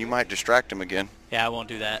Cowboy's playing. You might distract him again. Yeah, I won't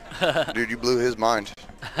do that. Dude, you blew his mind.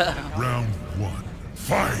 Round 1,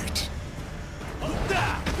 fight.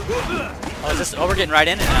 Oh, is this? Oh, we're getting right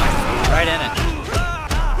in it now. Right in it.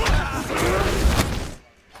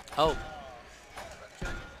 Oh.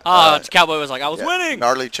 Oh, Cowboy was like, I was winning.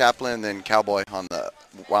 Gnarly, Chaplin, then Cowboy on the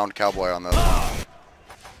WoundCowboy on the other one.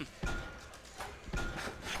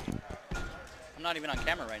 I'm not even on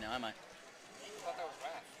camera right now, am I?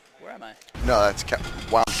 Where am I? No, that's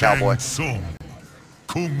WoundCowboy. Shang Tsung,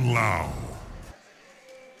 Kung Lao.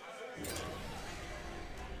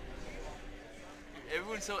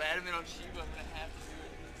 Everyone's so adamant on Shiva, I'm gonna have to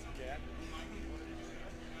do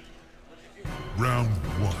it. Round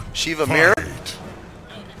 1. Shiva mirror. Fight.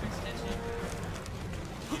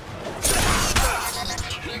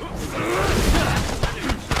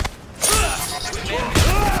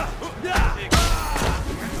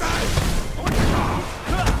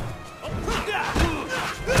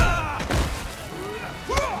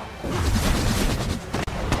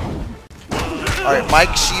 All right,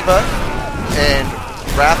 Mike, Shiva, and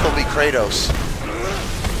Wrath will be Kratos.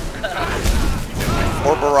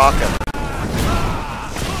 Or Baraka.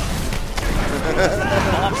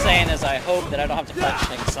 All I'm saying is I hope that I don't have to punch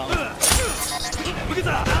things some.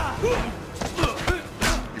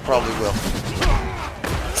 You probably will.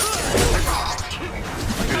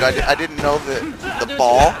 Dude, I didn't know that the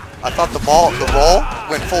ball, I thought the roll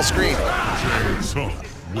went full screen.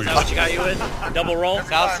 Is that what you got you with? Double roll?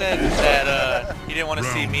 Sal said that he didn't want to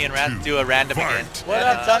see me and Wrath do a random again. What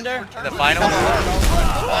up, Thunder? In the finals.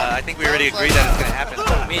 I think we already agreed that it's going to happen.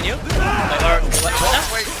 Me and you?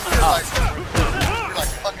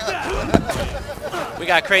 What? We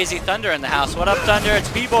got Crazy Thunder in the house. What up, Thunder? It's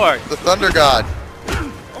Pboard. The Thunder God.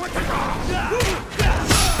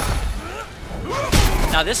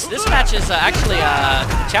 Now this match is actually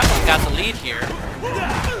Chaplin got the lead here.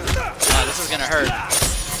 This is gonna hurt.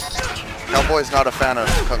 Cowboy's not a fan of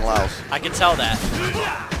Kung Lao's. I can tell that.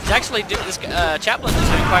 He's actually Chaplin is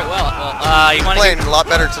doing quite well. Well, you want playing a lot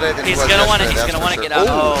better today than he was yesterday. He's gonna want to get out.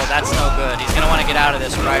 Oh, that's no good. He's gonna want to get out of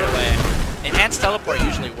this right away. Enhanced teleport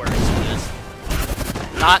usually works for this.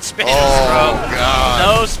 Not spins, bro. God.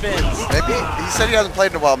 No spins. Maybe he said he hasn't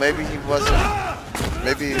played in a while. Maybe he wasn't.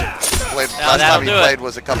 Maybe last time he played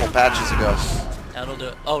was a couple patches ago. That'll do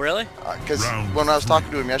it. Oh, really? Because when I was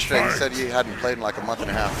talking to him yesterday, he said he hadn't played in like a month and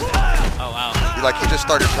a half. Oh, wow. He just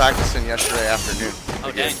started practicing yesterday afternoon.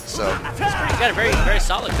 Okay. So he's got a very, very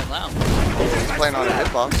solid Kung Lao. He's playing on a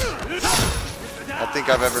hitbox. I don't think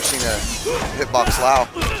I've ever seen a hitbox Lao.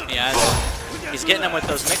 Yeah, he's getting them with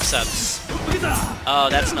those mix-ups. Oh,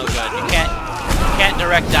 that's no good. You can't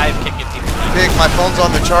direct dive kick if people. Big, my phone's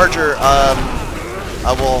on the charger.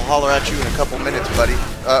 I will holler at you in a couple minutes, buddy.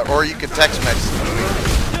 Or you can text message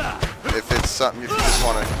me if it's something, if you just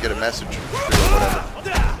want to get a message or whatever.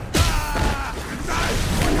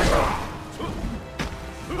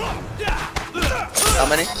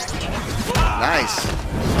 many? Nice.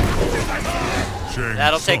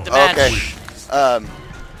 That'll take the match. Okay.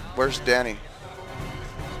 Where's Danny?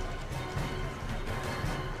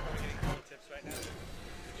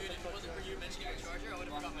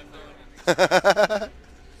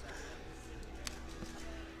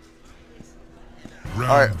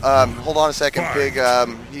 Alright, hold on a second, Pig.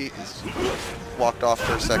 He walked off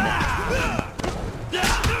for a second.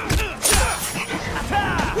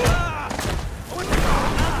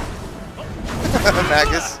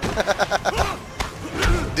 Magus.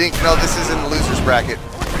 Dink, no, this is in the loser's bracket.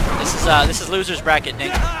 This is loser's bracket,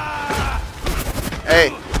 Dink.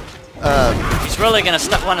 Hey. He's really gonna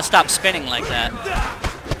want to stop spinning like that.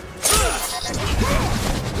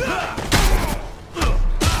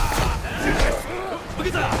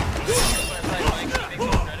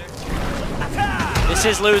 This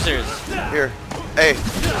is losers. Here. Hey.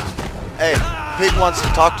 Hey. Pig wants to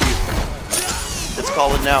talk to you. It's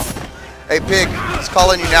calling now. Hey, Pig. It's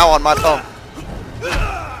calling you now on my phone.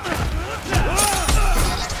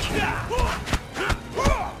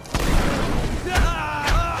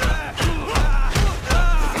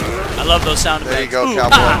 I love those sound effects. There you go,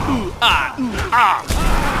 Cowboy.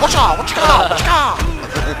 Watch out, watch out, watch out.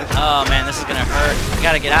 Oh man, this is gonna hurt. You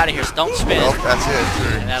gotta get out of here, so don't spin. Nope, that's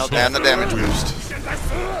it. And that'll do And it. the damage boost.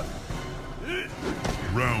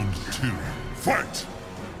 Round 2. Fight!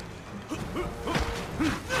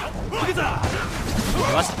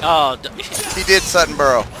 Oh, He did, Sutton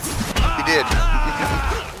Burrow. He did.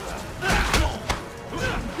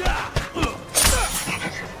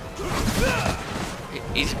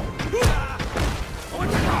 he's.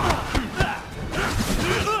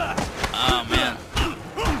 Oh man.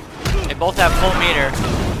 They both have full meter.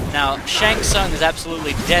 Now, Shang Tsung is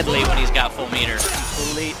absolutely deadly when he's got full meter.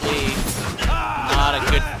 Completely not a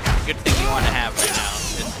good thing you want to have right now.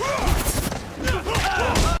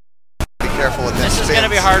 Be careful with this. This is going to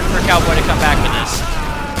be hard for Cowboy to come back with this.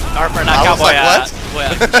 Or for not I was Cowboy, like,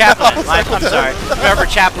 what? Chaplin. I'm sorry. Remember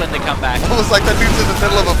Chaplin to come back. It was like that dude's in the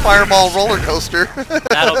middle of a fireball roller coaster.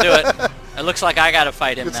 That'll do it. It looks like I got to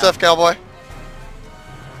fight him Good now. stuff, Cowboy.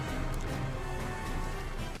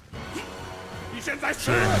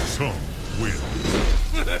 Shang Tsung wins.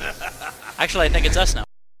 Actually, I think it's us now.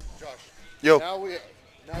 Yo. Now we're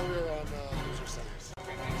on loser semis.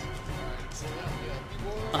 So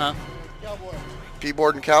Uh-huh. Cowboy.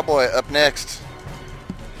 Pboard and Cowboy up next.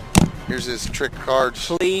 Here's his trick cards.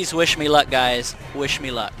 Please wish me luck, guys. Wish me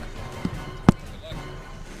luck.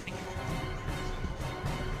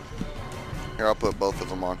 Here, I'll put both of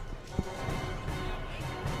them on.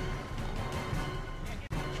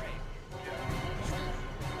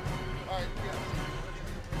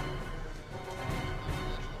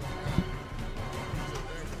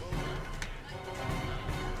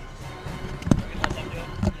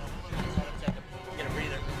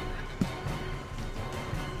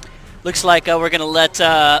 Looks like we're gonna let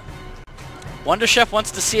Wonder Chef wants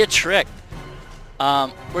to see a trick.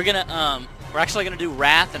 We're actually gonna do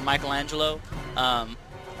Wrath and Michaelangelo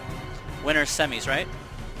winner semis, right?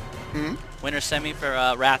 Hmm? Winner semi for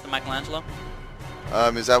Wrath and Michaelangelo.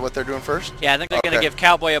 Is that what they're doing first? Yeah, I think they're gonna Okay. give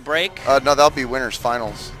Cowboy a break. No, that'll be winners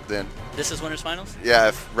finals then. This is winners finals. Yeah,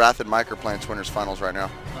 if Wrath and Mike are playing, it's winners finals right now.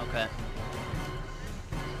 Okay.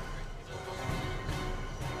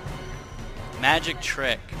 Magic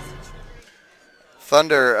trick.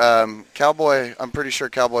 Thunder, Cowboy. I'm pretty sure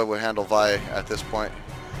Cowboy would handle Vi at this point.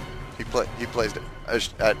 He plays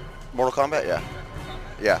at Mortal Kombat. Yeah,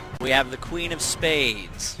 yeah. We have the Queen of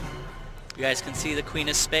Spades. You guys can see the Queen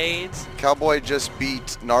of Spades. Cowboy just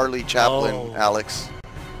beat Gnarly Chaplin, Oh. Alex.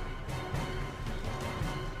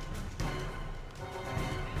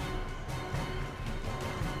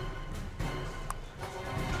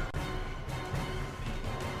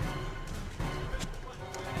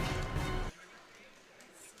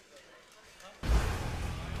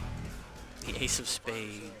 The Ace of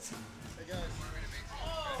Spades.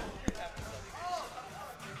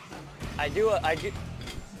 I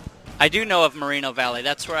do know of Moreno Valley.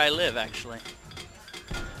 That's where I live, actually.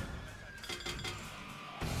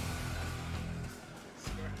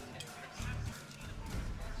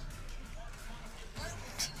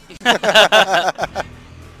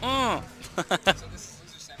 Mm.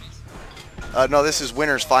 No, this is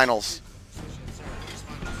winners finals.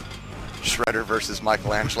 Shredder versus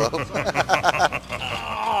Michaelangelo.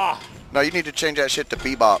 No, you need to change that shit to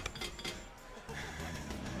Bebop.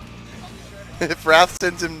 If Wrath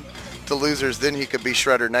sends him to losers, then he could be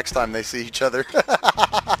Shredder next time they see each other.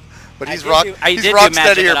 But he's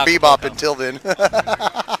Rocksteady or Bebop until then.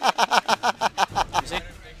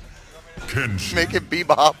 Kenshin. Make it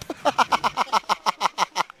Bebop.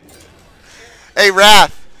 Hey,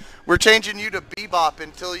 Wrath, we're changing you to Bebop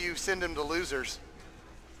until you send him to losers.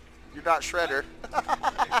 You're not Shredder.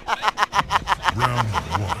 Round 1.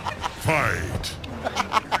 Fight.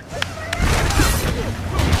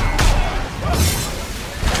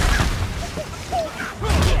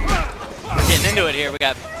 We're getting into it here. We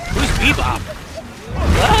got... Who's Bebop?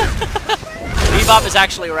 What? Bebop is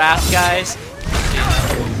actually Wrath, guys.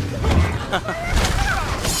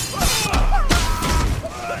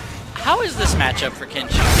 How is this matchup for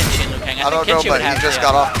Kenshi and Liu Kang? I don't know, but he just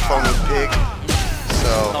got off the phone with Pig,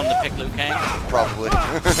 so... Phone to pick Liu Kang? Probably.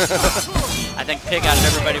 I think Pig out of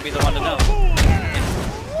everybody would be the one to know.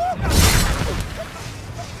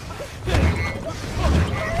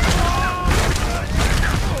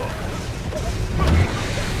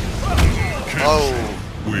 Oh,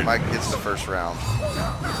 Mike gets the first round.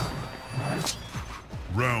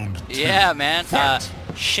 Round 2. Yeah, man.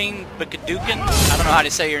 Shane Bakadukin. I don't know how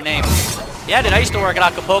to say your name. Yeah, dude, I used to work at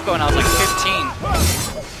Acapulco when I was like 15.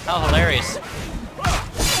 How hilarious.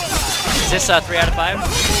 Is this a 3 out of 5?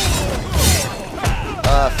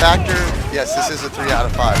 Factor, yes, this is a 3 out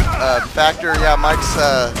of 5. Factor, yeah, Mike's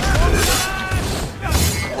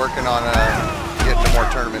working on getting to more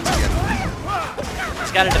tournaments again.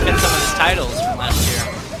 He's got to defend some of his titles from last year.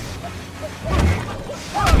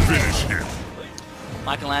 Finish him.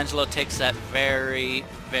 Michaelangelo takes that very,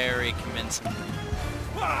 very convincing.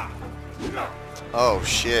 Oh,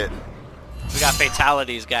 shit. We got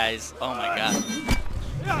fatalities, guys. Oh my god.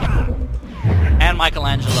 And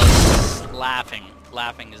Michelangelo's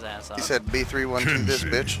laughing his ass off. He said B312 this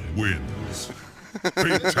bitch. Wins.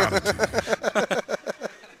 Fatality.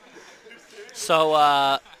 So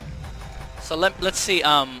let's see.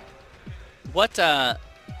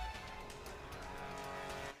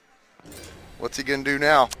 What's he gonna do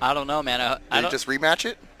now? I don't know, man. Did he just rematch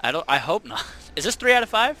it? I hope not. Is this 3 out of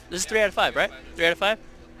 5? This is 3 out of 5, right? 3 out of 5.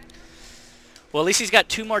 Well, at least he's got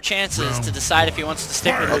 2 more chances to decide if he wants to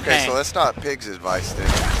stick with Liu Kang. Okay, so that's not Pig's advice then,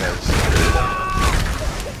 because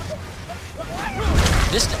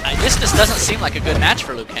this just doesn't seem like a good match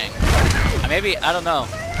for Liu Kang. Maybe, I don't know.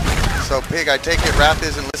 So Pig, I take it Wrath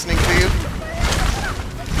isn't listening to you?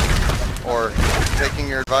 Or taking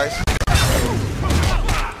your advice?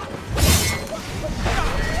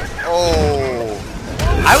 Oh.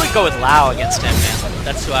 I would go with Lau against him, man.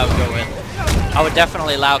 That's who I would go with. I would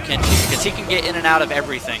definitely Lau Kenshi, because he can get in and out of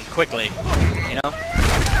everything quickly. You know?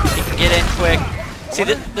 He can get in quick. See,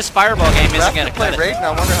 this fireball game isn't going to cut it. Raiden,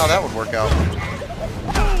 I wonder how that would work out.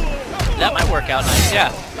 That might work out nice,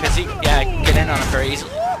 yeah. Because he can get in on it very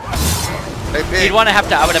easily. Hey, Pig. He'd want to have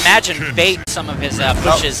to, I would imagine, bait some of his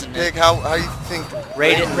pushes. And Pig, how you think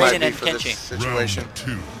Raiden might be and for Kenshi. this situation? Round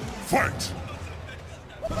 2. Fight.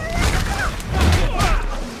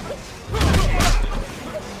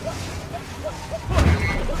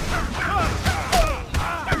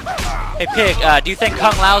 Hey Pig, do you think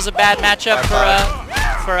Kung Lao's a bad matchup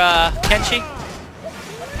for Kenshi?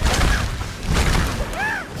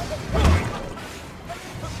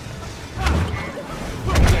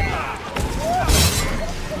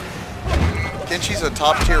 Kenshi's a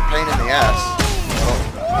top tier pain in the ass.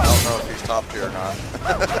 I don't know if he's top tier or not.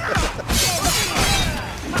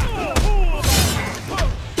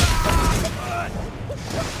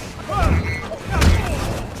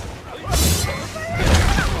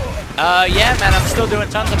 Yeah, man, I'm still doing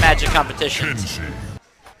tons of magic competitions. Kenshi.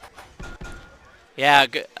 Yeah,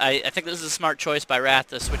 I think this is a smart choice by Wrath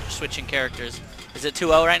to switching characters. Is it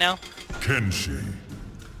 2-0 right now? Kenshi.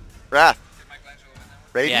 Wrath.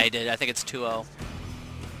 Raiden? Yeah, he did. I think it's 2-0.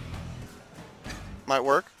 Might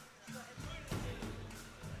work.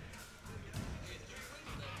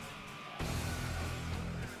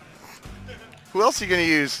 Who else are you going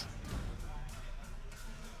to use?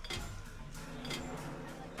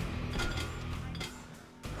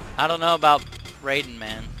 I don't know about Raiden,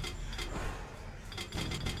 man.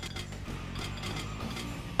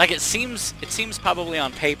 Like it seems probably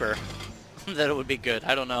on paper that it would be good.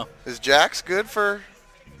 I don't know. Is Jax good for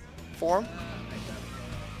him?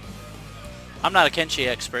 I'm not a Kenshi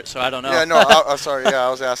expert, so I don't know. Yeah, no, I'm sorry. Yeah,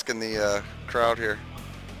 I was asking the crowd here.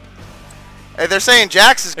 Hey, they're saying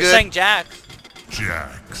Jax is good. They're saying Jax.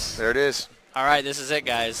 Jax. There it is. All right, this is it,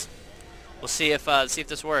 guys. We'll see if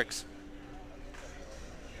this works.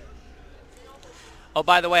 Oh,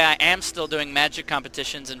 by the way, I am still doing magic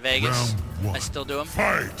competitions in Vegas. Round 1. I still do them.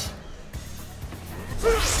 Fight.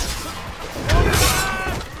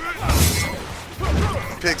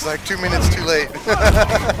 Pig's like 2 minutes too late.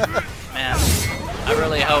 Man, I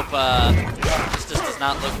really hope this just does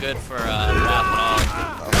not look good for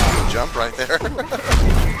Wrath at all. Jump right there.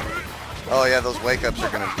 Oh yeah, those wake-ups are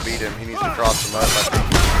going to beat him. He needs to cross them up, I think.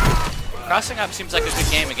 Crossing up seems like a good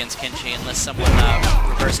game against Kenshi unless someone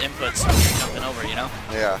reverse inputs when you're jumping over, you know?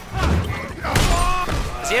 Yeah.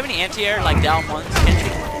 Does he have any anti-air like down ones, Kenshi?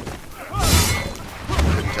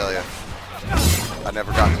 Couldn't tell you. I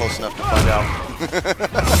never got close enough to find out.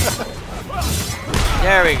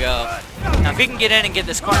 There we go. Now if he can get in and get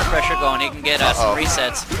this corner pressure going, he can get some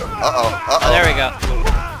resets. Uh-oh. Oh, there we go.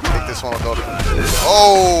 I think this one will go to...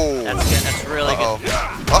 Oh! That's good. That's really good.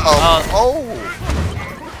 Uh-oh. Oh!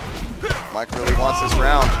 Mike really wants this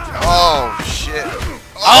round. Oh, shit.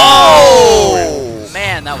 Oh!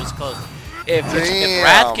 Man, that was close. If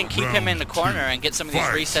Wrath can keep him in the corner and get some of these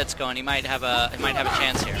resets going, he might have a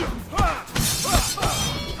chance here.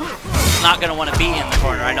 He's not gonna want to be in the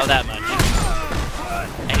corner, I know that much.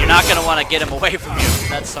 And you're not gonna want to get him away from you.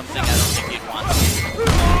 That's something I don't think you'd want.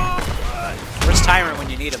 Where's Tyrant when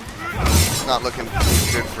you need him? It's not looking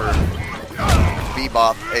good for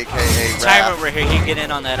Bebop, aka Wrath. Tyrant over here, he can get in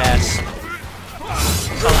on that ass.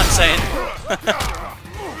 That's all I'm saying.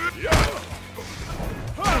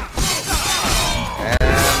 And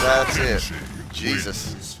that's it.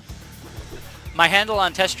 Jesus. My handle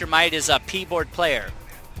on Test Your Might is Pboardplayer.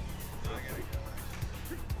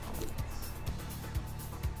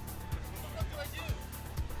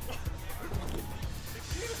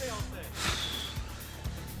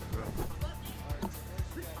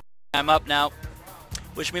 I'm up now.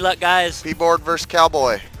 Wish me luck, guys. Pboard versus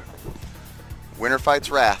Cowboy. Winner fights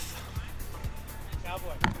Wrath.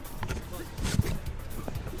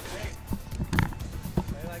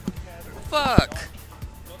 Fuck!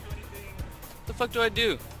 What the fuck do I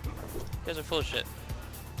do? You guys are full of shit.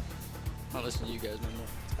 I'm not listening to you guys anymore.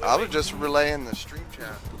 I was just relaying the stream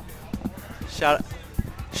chat.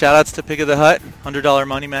 Shoutouts to Pig of the Hut. $100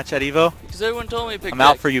 money match at Evo. Because everyone told me to pick I'm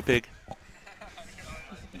out for you, Pig.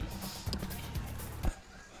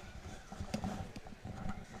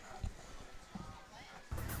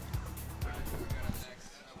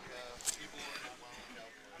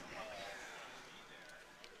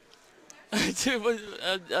 Dude,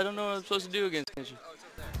 I don't know what I'm supposed to do against Kenshi.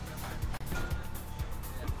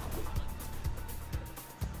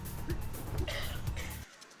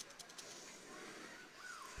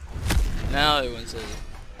 Now everyone says it.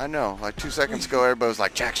 I know. Like 2 seconds ago, everybody was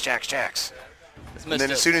like, Jax, Jax, Jax. And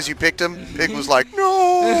then as soon as you picked him, Pig was like,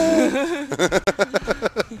 no!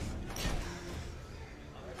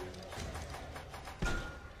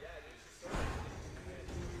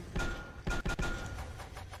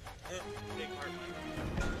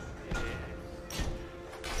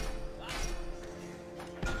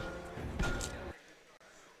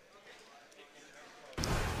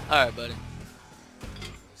 Alright, buddy.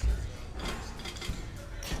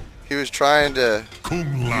 He was trying to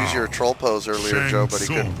use your troll pose earlier, Joe, but he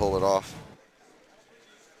couldn't pull it off.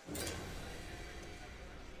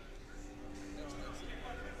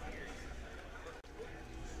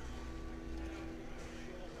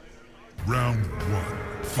 Round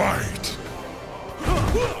 1. Fight!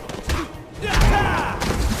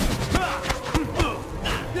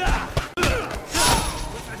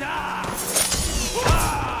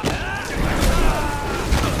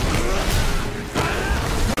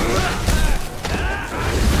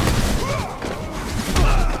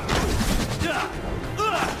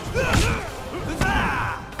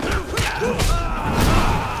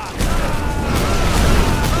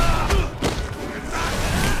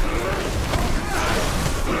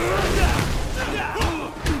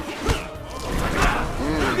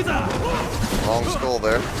 Long skull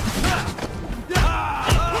there.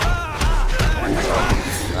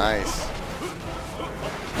 Nice.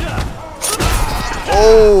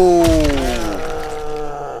 Oh!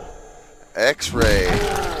 X-ray.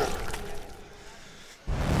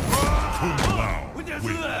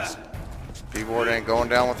 Pboard ain't going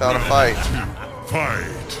down without a fight. Fight!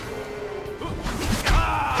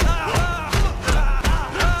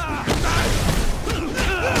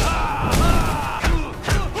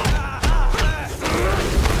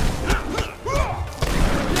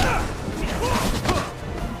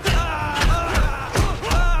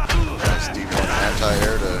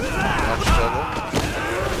 Anti-air to punch juggle.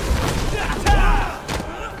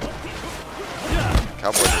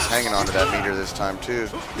 Cowboy just hanging on to that meter this time too.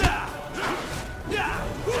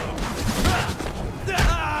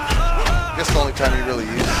 I guess the only time he really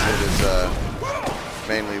uses it is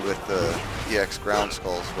mainly with the EX ground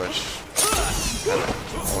skulls, which kind of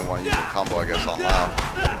only want to use in combo, I guess, on loud.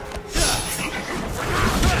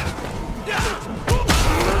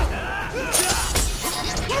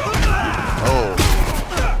 Oh.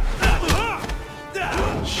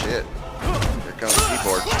 Shit. Here comes the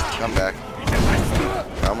keyboard. comeback.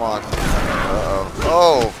 Come on. Uh-oh.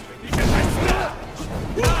 Oh!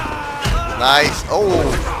 Nice. Oh!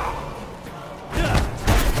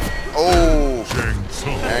 Oh!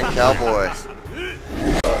 And Cowboy.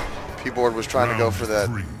 P-Board was trying to go for that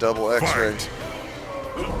double X-ray.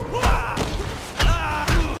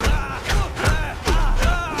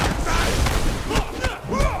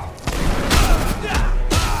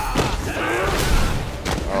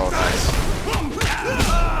 Oh, nice.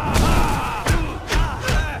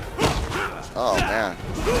 Oh, man.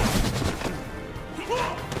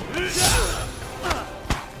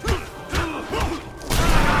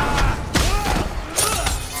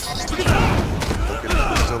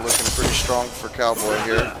 Still looking pretty strong for Cowboy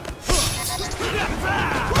here.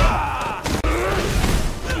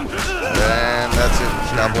 And that's it.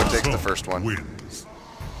 Cowboy takes the first one.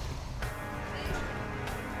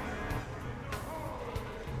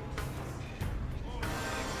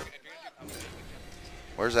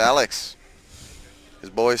 Where's Alex? His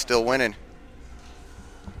boy's still winning.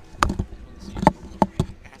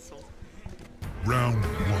 Round 1.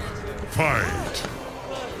 Fight.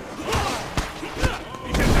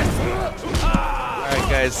 Alright,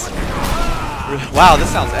 guys. Wow, this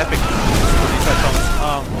sounds epic.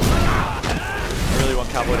 I really want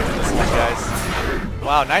Cowboy to win this one, guys.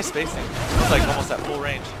 Wow, nice spacing. It's like almost at full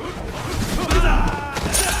range.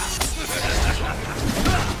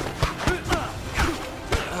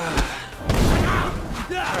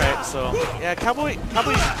 Alright, so yeah, Cowboy might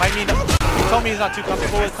mean, he told me he's not too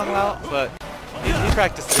comfortable with Kung Lao, but he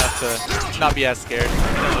practiced enough to not be as scared. He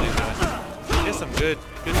knows what he's doing. He has some good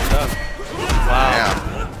stuff. Wow. Yeah.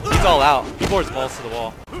 He's all out. He boards balls to the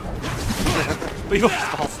wall. He boards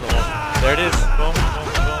balls to the wall. There it is. Boom, boom,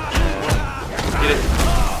 boom. Get it.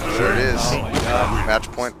 There it is. Oh my god.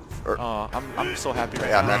 Match point. Oh, I'm so happy right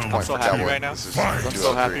yeah, now. match point I'm so for happy Cowboy. right now. I'm so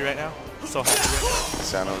happy right now. So happy right now.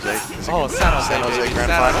 San Jose. Oh, San Jose, San Jose baby.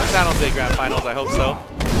 Grand Finals. San Jose Grand Finals. I hope so.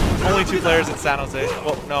 Only 2 players in San Jose.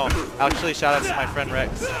 Well, no. Actually, shout out to my friend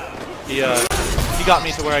Rex. He got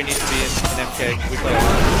me to where I need to be in MK. We play a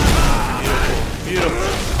lot. Beautiful.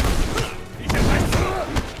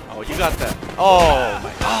 Oh, you got that. Oh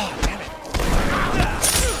my god. Damn it.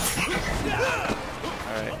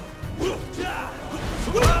 Alright.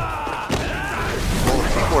 Well, the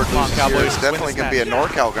P-Board Come on, loses Cowboys, here. It's win definitely this going to be a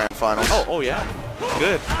match. NorCal Grand Finals. Oh yeah.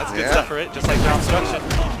 Good. That's good Yeah. stuff for it. Just like ground instruction.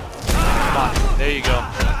 Come on. There you go.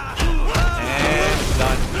 And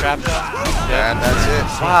done. Trapped up. And that's it.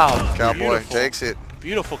 Wow. Cowboy Beautiful. takes it.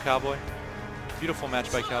 Beautiful Cowboy. Beautiful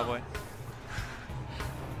match by Cowboy.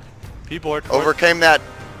 P-Board. Overcame that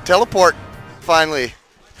teleport finally.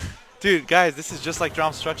 Dude, guys, this is just like Drum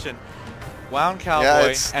Instruction.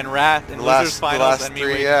 WoundCowboy Yeah, and Wrath and The Losers last Finals and me 3,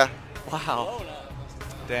 winning. yeah. Wow.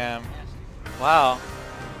 Damn. Wow.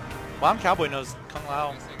 WoundCowboy knows Kung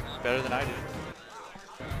Lao better than I do.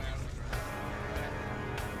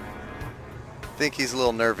 I think he's a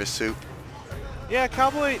little nervous, Soup. Yeah,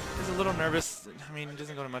 Cowboy is a little nervous. I mean, he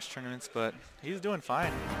doesn't go to much tournaments, but he's doing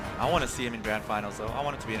fine. I want to see him in Grand Finals, though. I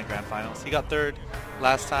want him to be in a Grand Finals. He got 3rd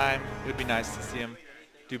last time. It would be nice to see him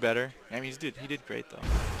do better. I mean, he did great, though.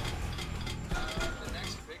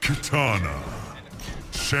 Katana.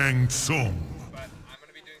 Shang Tsung.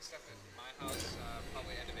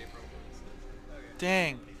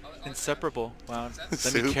 Dang. Inseparable. Wow. Let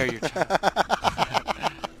Soup. me carry your child.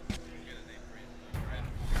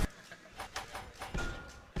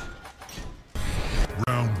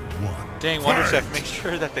 Round 1. Dang, Wonder Chef, make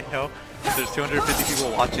sure that they know that there's 250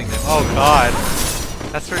 people watching them. Oh, God.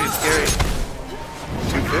 That's pretty scary.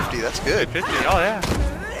 250, that's good. 50, oh, yeah.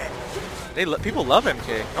 People love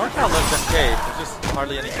MK. NorCal loves MK. There's just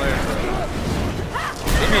hardly any players.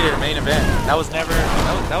 They made it a main event. That never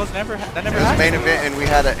It was happened. main event, and we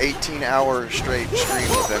had an 18-hour straight stream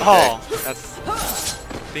with MK. Oh, that's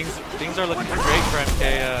things are looking great for MK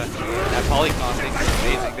at PolyCon. Things are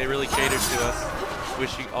amazing. They really catered to us.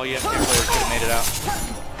 Wish all you MK players could have made it out.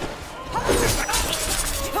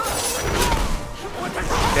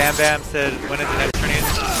 Bam Bam said, when is the next tournament?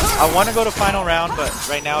 I want to go to final round, but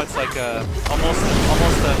right now it's like almost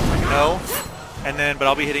a no. And then, but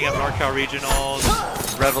I'll be hitting up NorCal Regionals,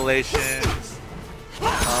 Revelations,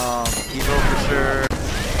 Evo for sure.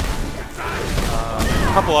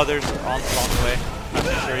 A couple others along the way. I'm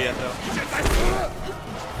not sure yet though.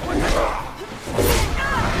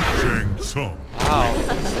 Shang Tsung. Wow.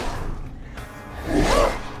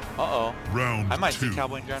 Uh-oh. Round I might 2. see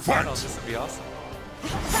Cowboy in Grand Fight. Finals. This would be awesome.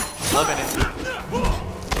 Loving it.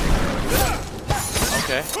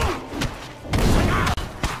 Okay.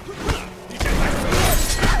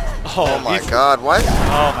 Oh my god, what?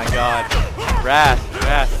 Oh my god. Wrath.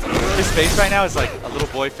 Wrath. His face right now is like a little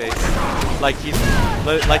boy face. Like he's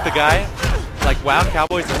like the guy, like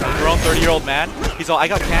WoundCowboy's a grown 30-year-old man. He's all, I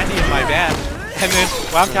got candy in my van. And then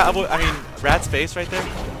WoundCowboy, I mean, Rat's face right there,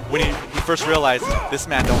 when he first realized, this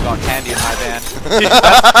man don't got candy in my van.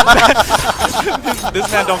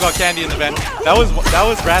 This man don't got candy in the van. That was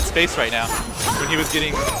Rat's face right now, when he was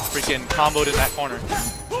getting freaking comboed in that corner.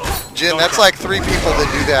 Jin, that's like 3 people that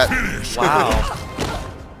do that. Wow.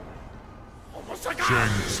 Shang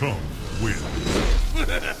Tsung wins.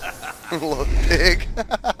 Look big.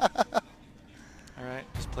 Alright,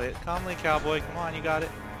 just play it calmly, Cowboy. Come on, you got it.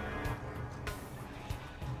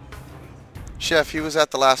 Chef, he was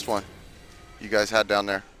at the last one you guys had down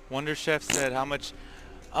there. Wonder Chef said how much,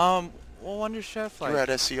 well, Wonder Chef, like... You were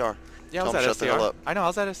at SCR. Yeah, I was Tell him at shut the hell SCR. up. I know, I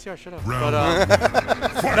was at SCR, shut up. Round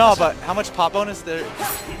But, no, but how much pop bonus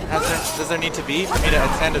does there need to be for me to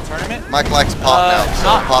attend a tournament? Mike likes pop now,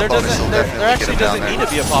 so pop there bonus will there definitely actually get him down doesn't there. need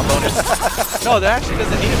to be a pop bonus. No, there actually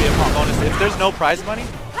doesn't need to be a pop bonus. If there's no prize money,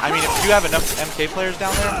 I mean, if you have enough MK players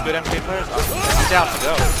down there, good MK players, I'm down to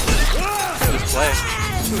go. Just play.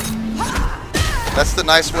 That's the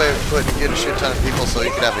nice way of getting a shit ton of people so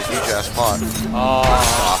you can have a huge ass pot. Oh,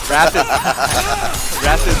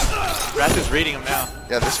 Wrath is reading them now.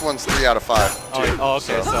 Yeah, this one's 3 out of 5. Oh,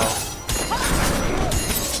 okay, so.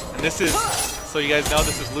 And this is, so you guys know,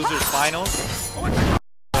 this is losers finals.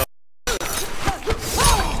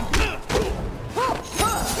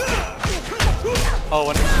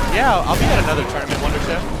 Oh, yeah, I'll be at another tournament, Wonder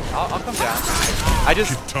Chef. I'll come down. I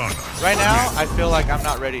just, right now, I feel like I'm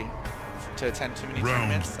not ready to attend too many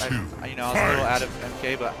tournaments. I was a little out of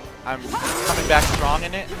MK, but I'm coming back strong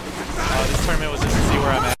in it. This tournament was just to see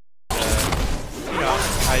where I'm at.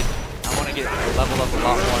 I want to get leveled up a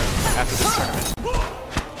lot more after this tournament.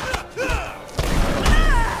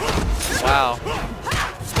 Wow.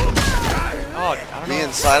 Oh, I don't know. Me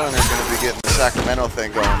and Silent are going to be getting the Sacramento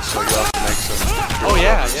thing going, so you'll have to make some. Oh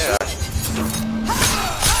yeah, yeah.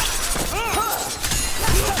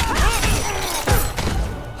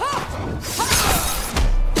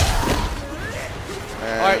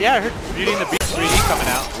 Alright, yeah, I heard Beauty and the Beast 3D coming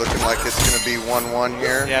out. Looking like it's going to be 1-1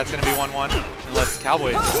 here. Yeah, it's going to be 1-1. Unless Cowboy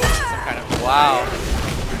is some kind of... Wow.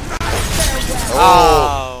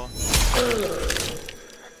 Oh.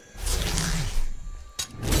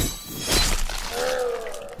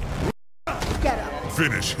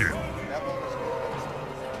 Finish him.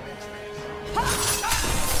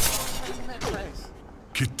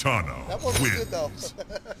 Kitana wins.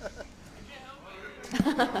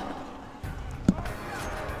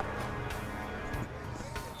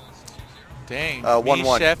 Dang.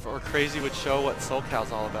 1-1. Chef or Crazy would show what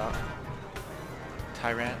SoulCal's all about.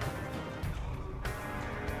 Tyrant.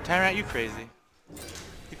 Tyrant, you crazy.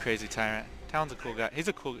 You crazy, Tyrant. Talon's a cool guy. He's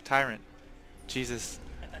a cool Tyrant. Jesus.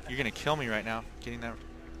 You're gonna kill me right now. Getting that.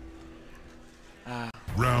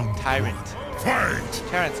 Round Tyrant. Fight.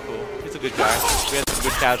 Tyrant's cool. He's a good guy. We had some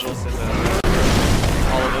good casuals in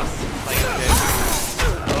all of us playing the game.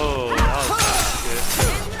 Oh, that was good.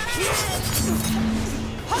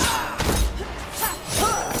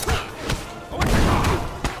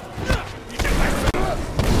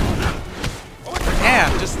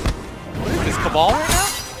 Damn, just is Cabal right now?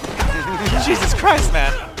 Jesus Christ,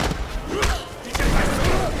 man.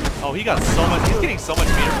 Oh, he got so much. He's getting so much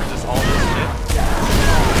meter for just all this shit.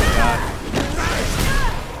 Oh my god.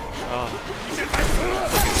 Oh.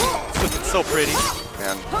 It's looking so pretty.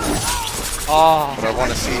 Man. Oh. What I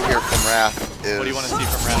want to see here from Wrath is What do you want to see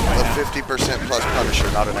from Wrath right a 50% plus Punisher,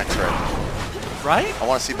 not an X-ray. Right? I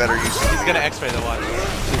want to see better use. He's gonna X-ray the watch.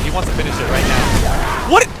 He wants to finish it right now.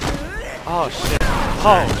 What? Oh shit.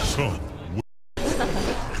 Oh.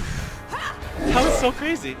 That was so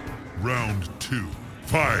crazy. Round 2.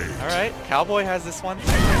 Fight. Alright, Cowboy has this one.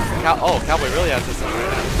 Cowboy really has this one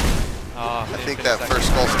right now. Oh, I think that first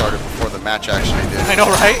skull started before the match actually did. I know,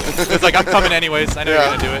 right? It's like, I'm coming anyways. I know you're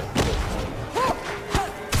going to do it.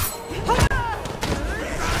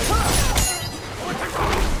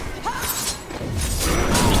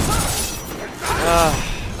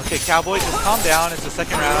 Okay, Cowboy, just calm down. It's the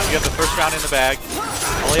second round. You have the first round in the bag.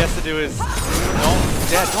 All he has to do is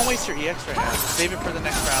don't waste your EX right now. Save it for the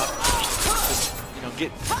next round.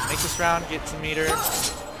 Just make this round, get some meter.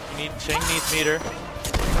 Shang needs meter.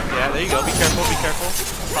 Yeah, there you go. Be careful, be careful.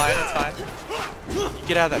 It's fine, it's fine.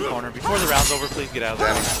 Get out of that corner. Before the round's over, please get out of there.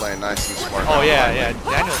 Daniel's playing nice and smart. Oh yeah, yeah.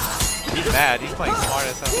 He's mad. He's playing smart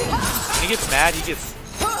as hell. When he gets mad, he gets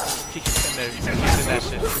in there. He's in that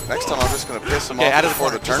shit. Next time I'm just gonna piss him Okay, off out of the before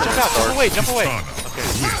corner. the tournament Just starts. jump away. Okay,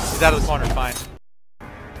 he's out of the corner. Fine.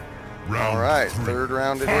 All right, third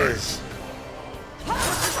round it is.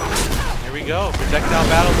 Here Here we go. Projectile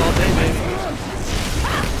battles all day, baby.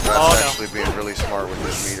 That's actually being really smart with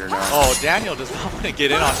this meter now. Oh, Daniel does not want to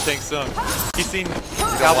get in on Shang Tsung. He's seen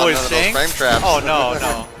Cowboy's Shang. Frame traps. Oh, no,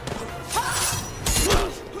 no.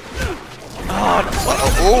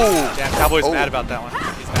 Oh, damn, Cowboy's mad about that one.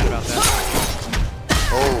 He's mad about that.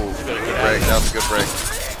 Oh, good break. That was a good break.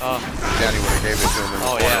 Danny would have gave it to him in the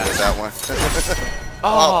corner with that one.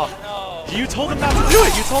 Oh, you told him not to do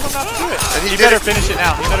it. You told him not to do it. And he better finish it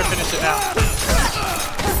now. He better finish it now.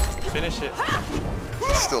 Finish it.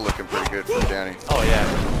 It's still looking pretty good for Danny. Oh, yeah.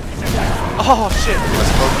 Oh, shit. I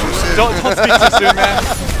spoke too soon. Don't speak too soon, man.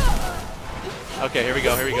 Okay, here we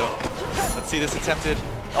go. Here we go. Let's see this attempted.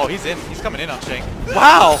 Oh, he's in. He's coming in on Shang.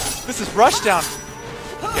 Wow! This is rushdown.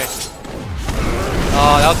 Okay.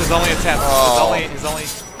 Oh, that was his only attempt. Oh. His only.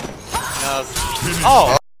 No.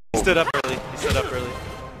 Oh! He stood up early. He stood up early.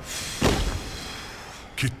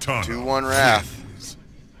 2-1 Wrath.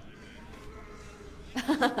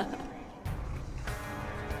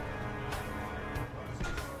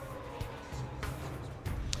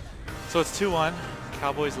 So it's 2-1.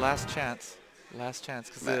 Cowboys' last chance. Last chance,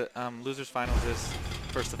 because the losers finals is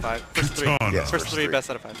first to 5. First to 3. Yes, first to 3, best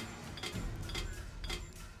out of 5.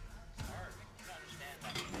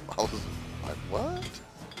 Oh, what?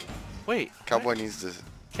 Wait. Cowboy needs to.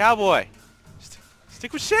 Cowboy!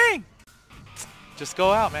 Stick with Shang! Just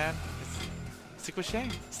go out, man. Stick with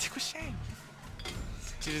Shang. Stick with Shang.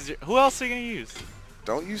 Who else are you going to use?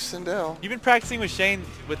 Don't use Sindel. You've been practicing with Shane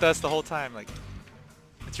with us the whole time. Like,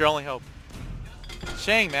 it's your only hope.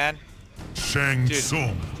 Shang, man. Shang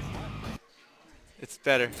Tsung. It's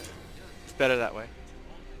better. It's better that way.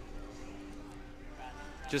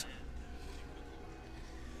 Just.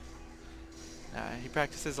 Nah, he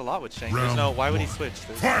practices a lot with Shang. There's no. Why would he switch?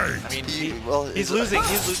 I mean, he's losing.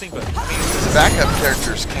 He's losing, but I mean, his backup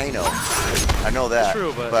character is Kano. I know that.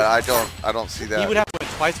 True, but I don't see that. He would have to win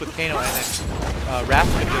twice with Kano, and then Raph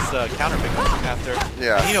could just counter pick him after.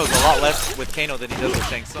 Yeah. And he knows a lot less with Kano than he does with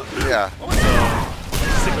Shang Tsung. Yeah. So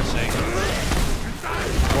stick with Shang.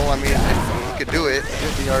 Well, I mean, he could do it.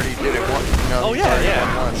 He already did it once. You know, oh yeah,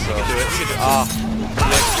 yeah. Once, so. He could do it. He could do it.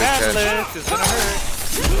 Catalyst is gonna hurt.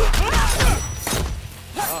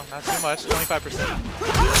 Oh, not too much. 25%. Is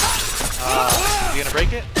he gonna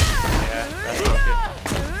break it? Yeah, that's okay.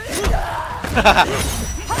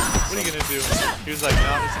 What are you gonna do? He was like, no,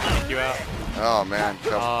 I'm just gonna kick you out. Oh man.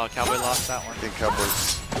 Cowboy lost that one. I think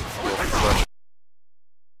Cowboy's a little fresh.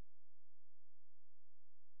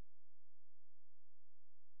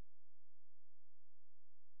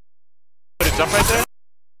 Put a jump right there.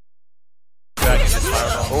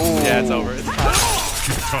 Oh. Yeah, it's over. It's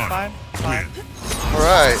fine. Fine. Fine. All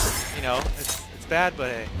right. You know, it's bad,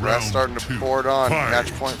 but hey. Wrath starting to pour it on.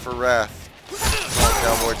 Match point for Wrath.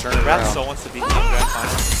 Cowboy turn it Wrath around. so wants to beat me in grand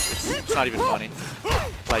finals. It's not even funny.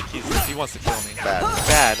 Like he wants to kill me. Bad.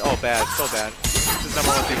 Bad. Oh, bad. So bad. This is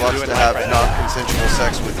number one thing he wants to do to in have life right non-consensual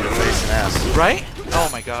sex with your face and ass. Right? Oh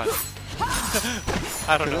my god.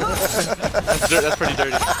 I don't know. That's pretty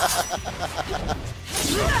dirty.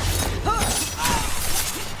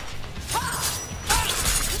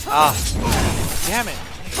 Ah. Damn it.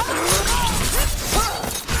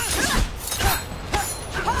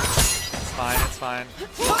 It's fine, it's fine.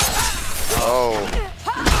 Oh.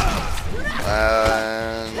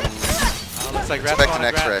 Looks like expect an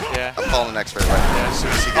X-ray. Yeah. I'm calling an X-ray right now. As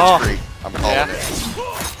soon as he gets free, I'm calling it.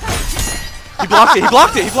 He blocked it, he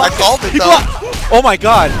blocked it, he blocked it. I called it though. Oh my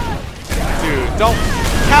god. Dude, don't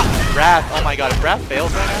count. Wrath, oh my god, if Wrath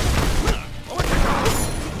fails right now.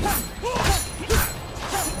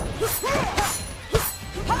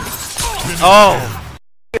 Oh.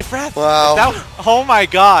 If Wrath, wow. Oh my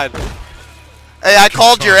god. Hey, I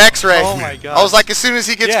called your X-ray. Oh my god. I was like, as soon as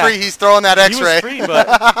he gets free, he's throwing that X-ray. He was free, but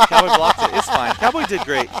Cowboy blocked it. It's fine. Cowboy did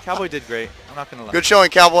great. Cowboy did great. I'm not gonna lie. Good showing,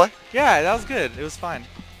 Cowboy. Yeah, that was good. It was fine.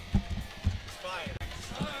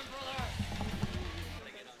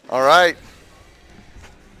 All right.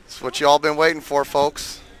 That's what you all been waiting for,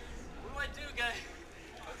 folks. What do I do, guys?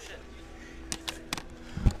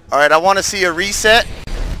 All right, I want to see a reset.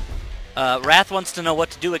 Wrath wants to know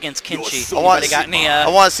what to do against Kinchi. I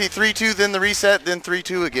want to see 3-2, then the reset, then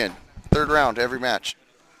 3-2 again. Third round every match.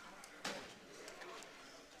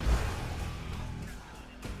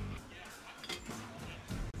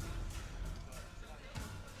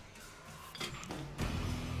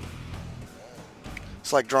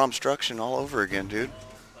 It's like draw obstruction all over again, dude.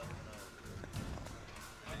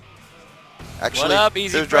 Actually, what up,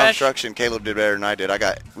 Easy there's draw Fresh? obstruction. Caleb did better than I did.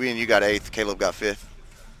 We and you got 8th. Caleb got 5th.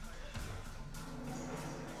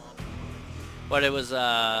 But it was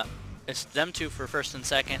it's them two for first and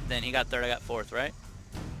second, then he got third, I got fourth, right?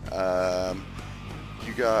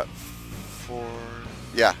 You got 4.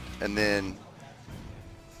 Yeah, and then.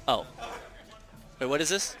 Oh. Wait, what is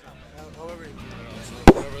this? However you do it. So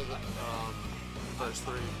whatever the first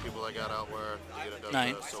 3 people that got out were, you get a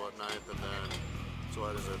Ninth. So at 9th, and then so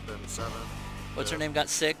what is it? Then 7th. What's her name? Got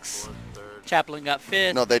 6. 4th, 3rd. Chaplin got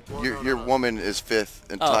 5th. No, your woman is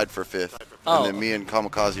 5th and Oh. tied for 5th. Oh. And then me and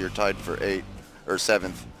Kamikaze are tied for 8th or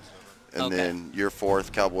 7th. And Okay. then you're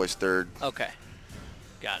 4th, Cowboy's 3rd. Okay.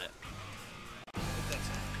 Got it.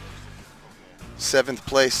 7th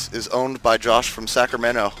place is owned by Josh from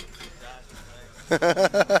Sacramento.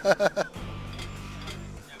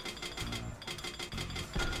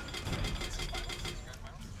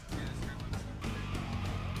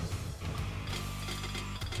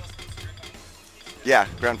 Yeah,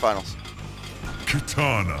 grand finals.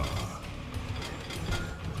 Katana.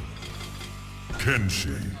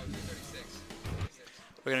 Kenshi.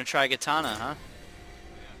 We're gonna try Katana, huh?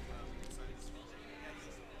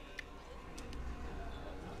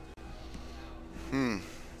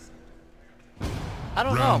 I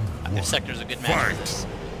don't know Round if Sector's a good match for this.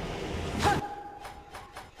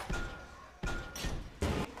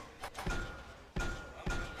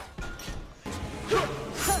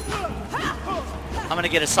 I'm gonna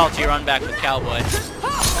get a salty run back with Cowboy.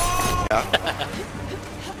 Yeah.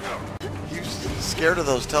 He's scared of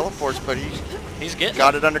those teleports, but He's getting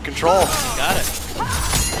got it under control. Got it.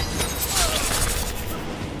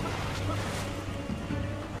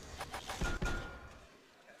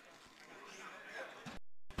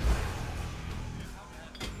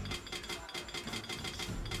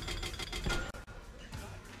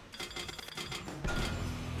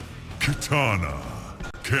 Katana.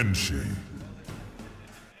 Kenshi.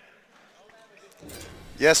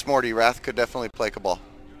 Yes, Morty, Wrath could definitely play Cabal.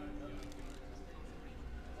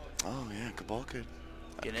 Oh yeah, Cabal could.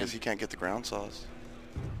 Get in. Because he can't get the ground saws.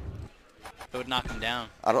 It would knock him down.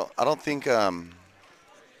 I don't think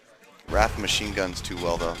Wrath machine guns too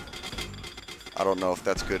well though. I don't know if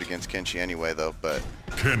that's good against Kenshi anyway though, but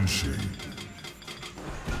Kenshi.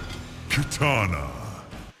 Katana.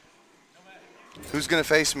 who's gonna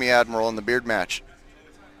face me, Admiral, in the beard match?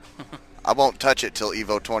 I won't touch it till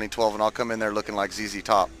Evo 2012, and I'll come in there looking like ZZ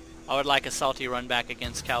Top. I would like a salty run back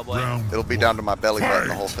against Cowboy. Round It'll be down to my belly button,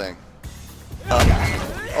 the whole thing.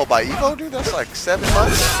 Oh, by Evo, dude? That's like 7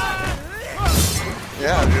 months?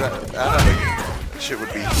 Yeah, dude, that shit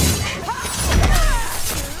would be huge.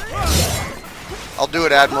 I'll do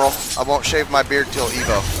it, Admiral. I won't shave my beard till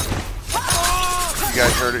Evo. You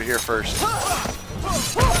guys heard it here first. I'm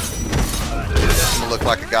gonna look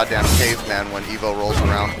like a goddamn caveman when Evo rolls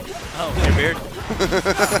around. Oh, your beard?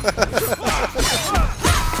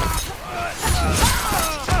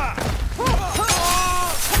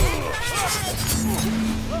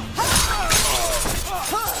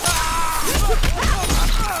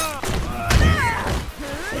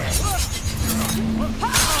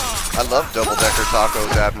 I love double-decker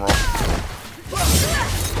tacos, Admiral.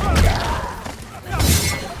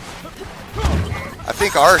 I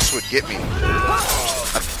think Ars would get me.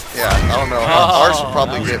 Yeah, I don't know. Ars would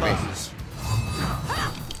probably get me.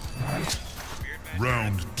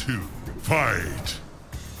 Round 2. Fight.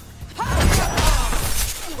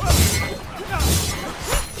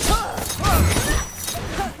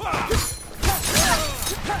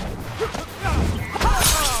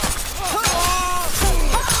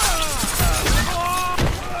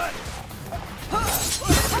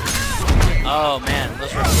 Oh man,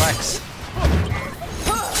 those reflex.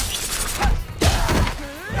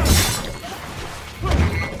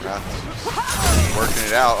 Working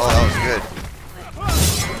it out. Oh, that was good.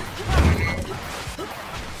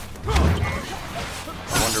 I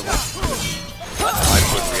wonder what I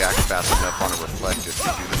would react fast enough on a reflect if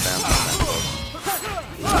you do the bounce on that close.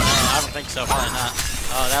 I don't think so, probably not.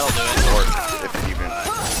 Oh, that'll do it. Or if it even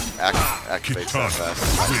activates that fast,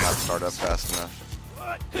 it might not start up fast enough.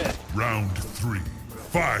 Round 3.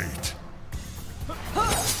 Fight.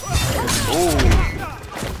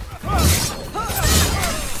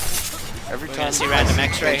 Every We're time gonna see random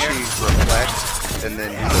X right here. reflect, and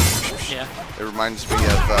then he goes, Yeah. it reminds me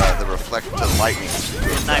of the reflect to lightning.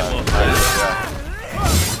 Nightwolf. Yeah.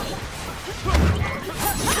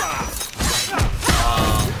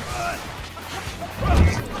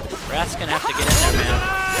 Wrath's gonna have to get in there, man.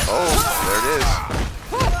 Oh, there it is.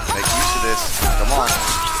 Make use of this. Come on.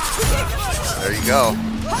 There you go.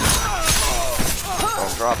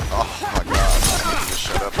 Don't drop. Oh my god. I need to just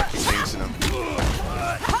shut up. I keep jinxing him.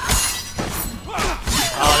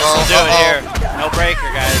 Oh, this'll do it here. No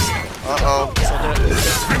breaker, guys. Uh-oh. This'll do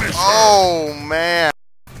it. Oh, man.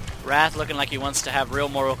 Wrath looking like he wants to have real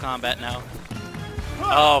Mortal Kombat now.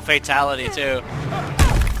 Oh, fatality too.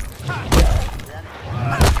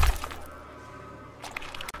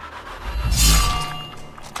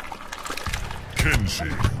 Kenshi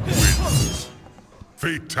wins.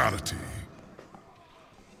 Fatality.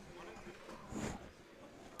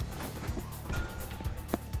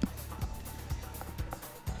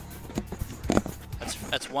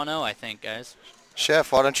 That's 1-0, I think, guys.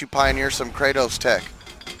 Chef, why don't you pioneer some Kratos tech?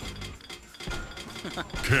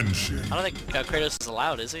 Kenshi. I don't think Kratos is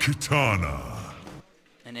allowed, is he? Kitana.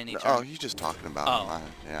 In any turn. Oh, he's just talking about Oh.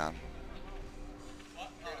 him. Yeah.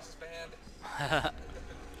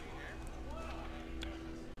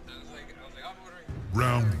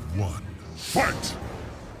 Round 1. Fight!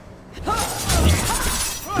 You don't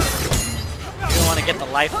want to get the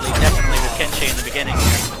life lead, definitely, with Kenshi in the beginning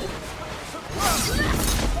here.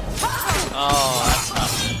 Oh, that's not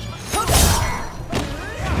good.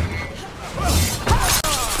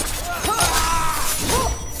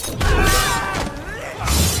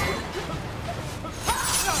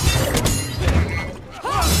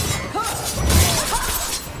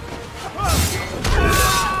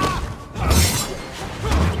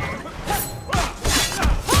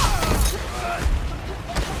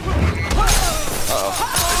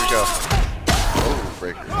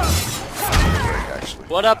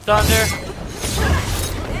 What up, Thunder? Shit.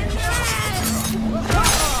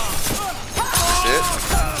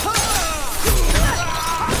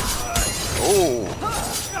 Oh.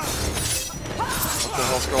 What the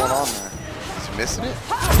hell's going on there? Is he missing it?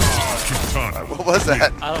 Kitana. What was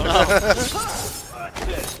that? I don't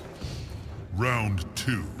know. Round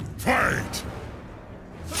 2. Fight!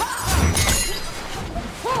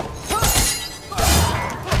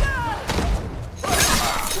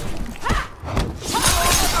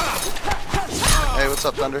 Hey, what's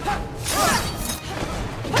up, Thunder?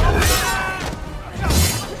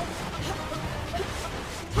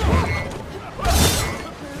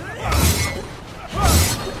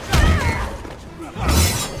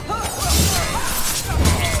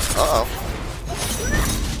 Uh-oh.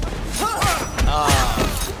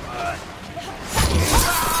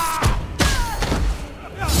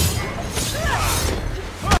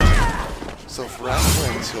 So if Ralph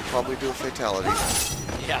wins, he'll probably do a fatality.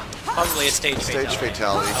 Yeah, probably a stage fatality.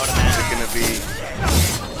 Fatality. I would Is imagine. it going to be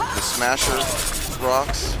the smasher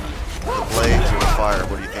rocks, the blades, or the fire?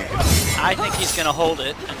 What are you thinking? I think he's going to hold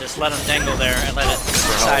it and just let him dangle there and let it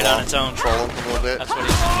decide on its own. Troll him a little bit. That's what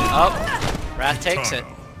he's going to do. Oh, Wrath takes it.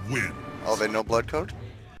 Win. Oh, they no blood code?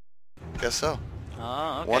 Guess so.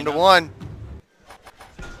 Oh, okay. 1 to 1.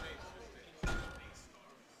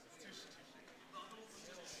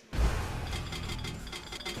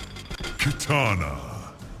 Kitana.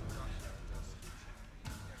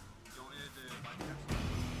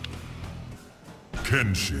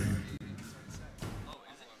 Kenshi.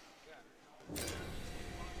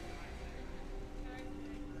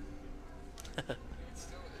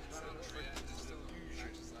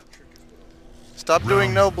 Stop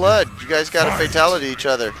doing no blood. You guys got to fatality each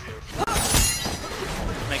other.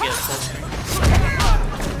 Make it full screen.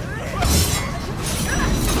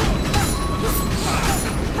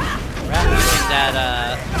 Wrath using that,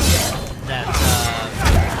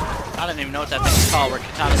 I don't even know what that thing's called, where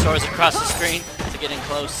Katana soars across the screen to get in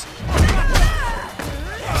close.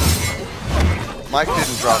 Mike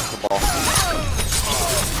didn't drop the ball.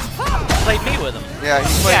 Played me with him. Yeah,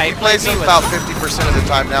 he plays him about 50% of the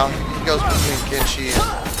time now. He goes between Kenshi and...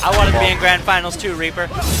 I wanted to be in grand finals too, Reaper.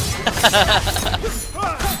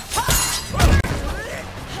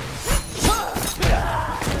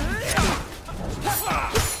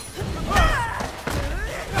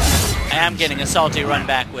 I am getting a salty run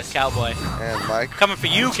back with Cowboy. And Mike. Coming for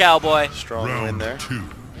you, Cowboy. Strong win there. Round 2.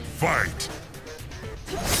 Fight.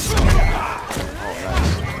 Oh,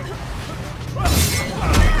 nice.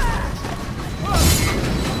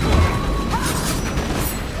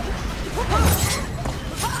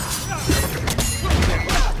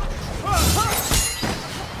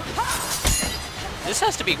 This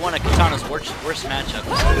has to be one of Katana's worst matchups.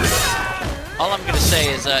 All I'm going to say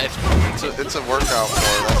is if It's a workout for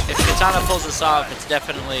her. That's if Katana pulls this off, it's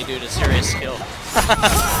definitely due to serious skill.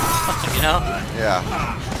 You know? yeah.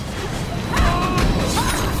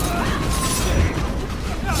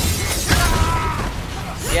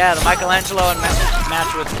 Yeah, the Michaelangelo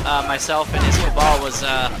match with myself and his Cabal was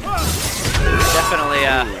definitely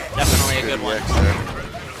a good one. X there.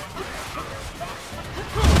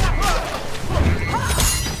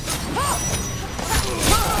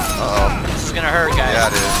 Uh-oh. This is gonna hurt, guys. Yeah,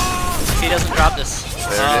 it is. If he doesn't drop this.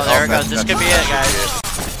 Oh, there it goes. This could be it, guys.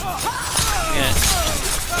 Yeah.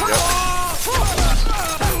 Yep.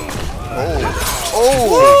 Oh.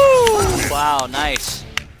 Oh! Woo! Wow, nice.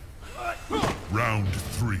 Round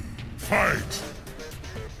 3. Fight!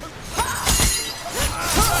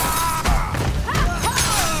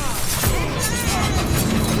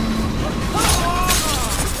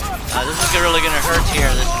 This is really going to hurt here.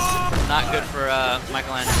 This is not good for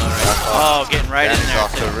Michaelangelo, right? Oh, getting right in He's there,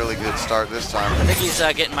 off to a really good start this time. I think he's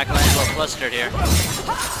getting Michaelangelo flustered here.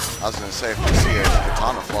 I was going to say, if we see a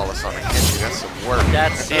katana flawless on a Kenshi, that's some work.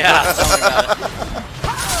 That's, yeah, tell me about it.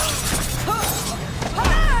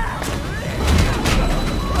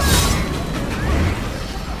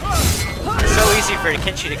 It's so easy for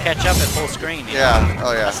Kenshi to catch up at full screen. You know?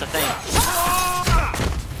 Oh yeah. That's the thing.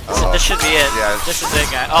 This should be it. Yeah. This is it,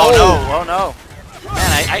 guys. Oh no! Oh no!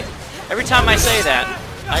 Man, I every time I say that,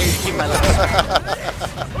 I keep my lips.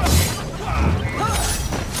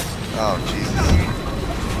 Oh Jesus.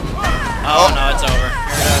 Oh no, it's over.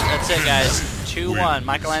 That's it, guys. 2-1.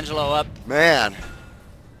 Michaelangelo up. Man,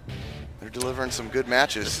 they're delivering some good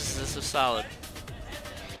matches. This is solid.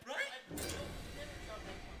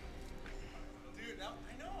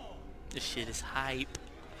 This shit is hype.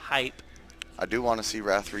 Hype. I do want to see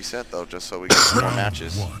Wrath reset though, just so we get some more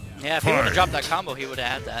matches. Yeah, if he would have dropped that combo, he would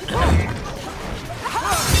have had that.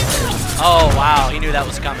 Oh wow, he knew that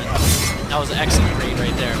was coming. That was an excellent read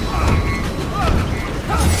right there.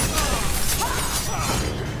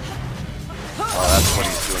 Oh, that's what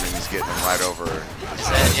he's doing, and he's getting him right over.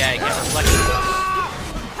 Yeah, he kept reflecting.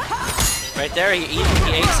 Right there, he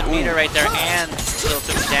ate some meter right there and still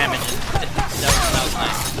took the damage. That was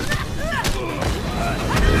nice.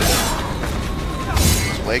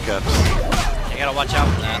 Wake ups. You gotta watch out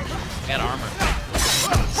for that. You got armor.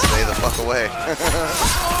 Stay the fuck away.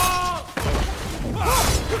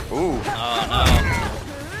 Ooh. Oh no.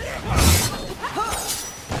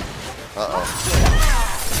 Uh-oh.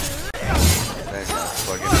 There you go.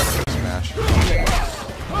 Plug in for smash.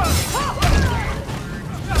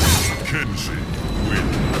 Kenshi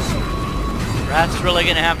wins. Wrath's really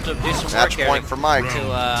gonna have to do some work Match here point for Mike.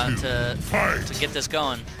 to get this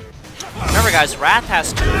going. Remember, guys, Wrath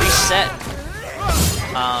has to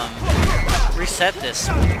reset this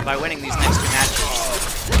by winning these next 2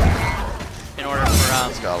 matches in order for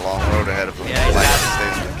He's got a long road ahead of him. Yeah, he's Like got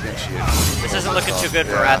stays with Kenshi. this isn't looking too good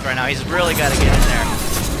for Wrath right now. He's really got to get in there.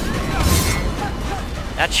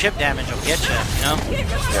 That chip damage will get you, you know?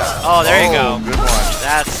 Yeah. Oh, there you go. Good one.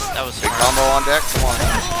 That was Big smart. combo on deck. Come on.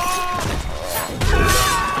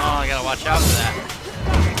 Oh, I gotta watch out for that.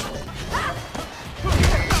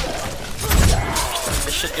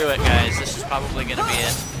 This should do it, guys. This is probably gonna be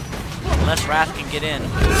it. Unless Wrath can get in.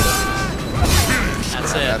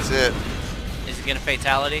 That's it. That's it. Is he gonna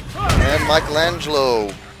fatality? And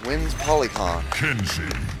Michaelangelo wins PolyCon.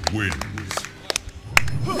 Kenshi wins.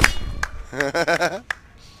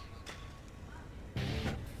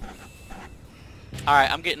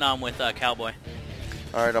 Alright, I'm getting on with Cowboy.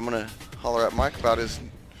 Alright, I'm going to holler at Mike about his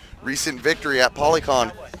recent victory at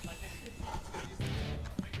PolyCon.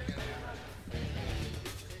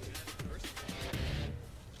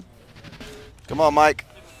 Come on, Mike.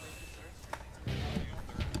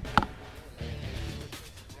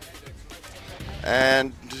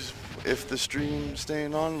 And if the stream's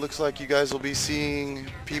staying on, looks like you guys will be seeing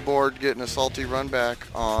Pboard getting a salty run back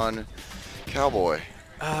on Cowboy.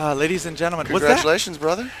 Ladies and gentlemen, Congratulations,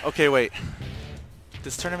 brother. Okay, wait.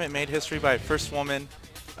 This tournament made history by first woman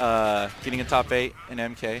getting a top 8 in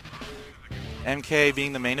MK. MK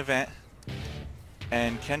being the main event.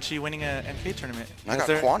 And Kenshi winning a MK tournament. I got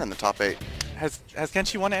Quan in the top 8. Has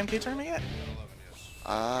Kenshi won an MK tournament yet?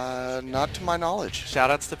 Not to my knowledge.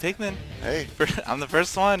 Shoutouts to Pigman. Hey. I'm the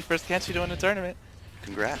first Kenshi to win a tournament.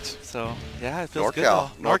 Congrats. So, yeah, it feels good.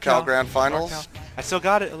 NorCal Grand Finals. NorCal. I still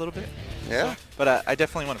got it a little bit. Yeah. So, but I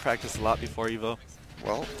definitely want to practice a lot before Evo.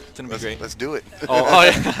 Well, it's going to be great. Let's do it. Oh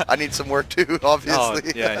yeah. I need some work too, obviously. Oh,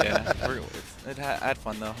 yeah. I had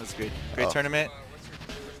fun though. It was great. Great tournament.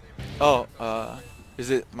 Oh, is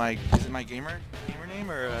it my gamer name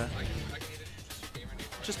or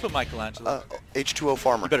just put Michaelangelo? H2O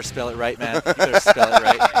Farmer. You better spell it right, man. You better spell it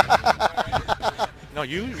right. No,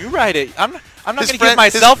 you write it. I'm not going to give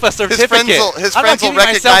myself a certificate. His friends will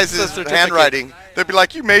recognize his handwriting. They'll be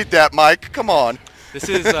like, "You made that, Mike. Come on." This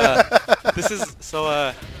is my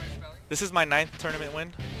 9th tournament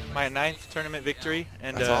win, my 9th tournament victory,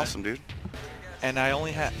 and that's awesome, dude. And I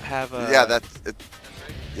only have yeah,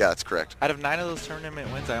 that's correct. Out of 9 of those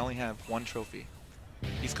tournament wins, I only have 1 trophy.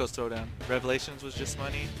 East Coast Showdown. Revelations was just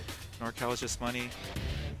money. NorCal was just money.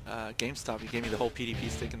 GameStop, he gave me the whole PDP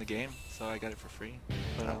stick in the game, so I got it for free.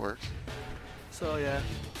 But, that works. So yeah.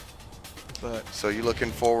 But so you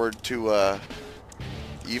looking forward to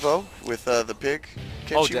Evo with the Pig.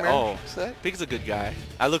 Oh, Kenshi set? Pig's a good guy.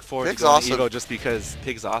 I look forward Pig's to going awesome. to Evo just because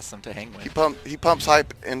Pig's awesome to hang with. He pumps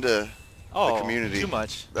hype into the community. Too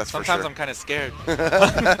much. That's Sometimes for sure. I'm kind of scared.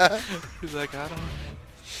 He's like, I don't know.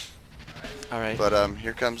 All right. But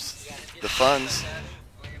here comes the funds.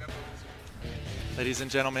 Ladies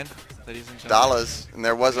and gentlemen. Dollars, and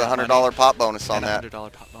there was a $100 pop bonus on that.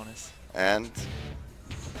 $100 pop bonus. And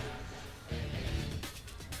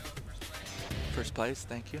first place,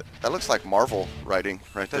 thank you. that looks like Marvel writing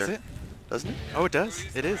right Does there. it? Doesn't it? Oh, it does.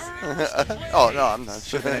 It is. Oh no, I'm not.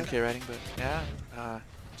 Should have been MK writing, but yeah,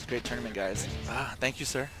 it's a great tournament, guys. Thank you,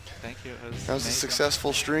 sir. Thank you. It was That was a amazing.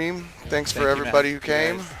 successful stream. Thanks Thank for you, everybody man. who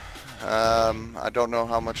came. You guys. I don't know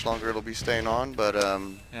how much longer it'll be staying on, but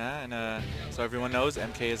Yeah, and so everyone knows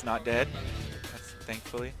MK is not dead. That's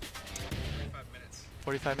thankfully.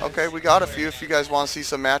 45 minutes. okay, we got a few. If you guys want to see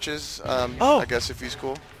some matches, I guess if he's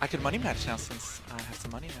cool. I could money match now since I have some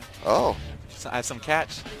money now. Oh, So I have some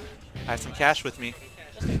cash. I have some cash with me.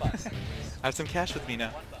 I have some cash with me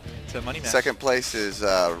now to money match. second place is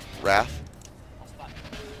Wrath.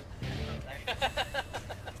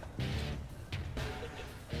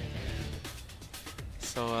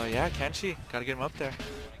 So yeah, Kenshi, gotta get him up there.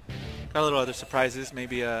 Got a little other surprises.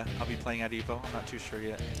 Maybe I'll be playing at Evo. I'm not too sure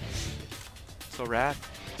yet. So Wrath,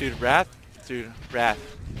 dude, Wrath,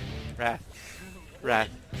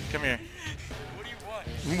 come here.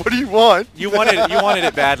 What do you want? You wanted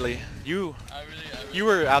it badly. You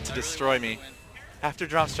were out to destroy me. After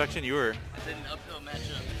draw instruction, you were. It's an uphill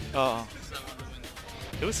matchup. Oh.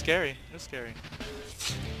 It was scary. It was scary.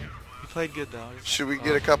 You played good though. Should we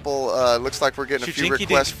get a couple? Looks like we're getting a few Chujinki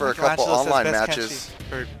requests for a couple Michelangelo says online best matches.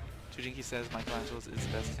 Kenshi. Or Chujinki says Michelangelo is the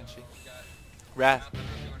best Kenshi. Wrath.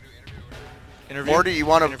 Interview. Morty, you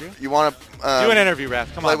want to Interview? do Do an interview,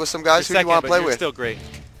 Wrath. Come play on. with some guys? You're Who do you want second, to play but you're with? Still great.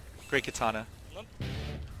 Great katana.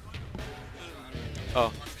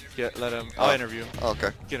 Oh, yeah. Let him. I'll interview him.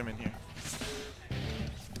 Okay. Get him in here.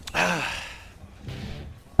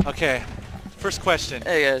 Okay. First question.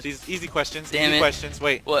 Hey, guys. These easy questions. Damn easy it. questions.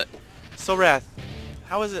 Wait. What? So Wrath,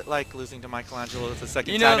 how is it like losing to Michaelangelo the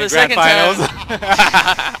second You know, time in the grand second finals?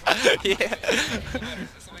 Yeah.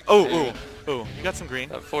 Oh. You got some green.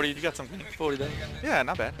 40. You got some green. 40 days. Yeah,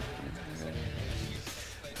 not bad.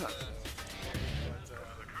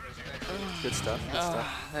 Good stuff. Good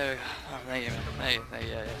stuff. There we go. Oh, thank you, man. Thank you.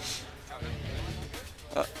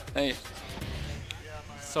 Yeah. Thank you.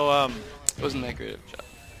 So Wasn't that great of a job.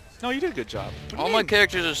 no, you did a good job. What do you All my mean?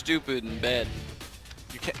 characters are stupid and bad.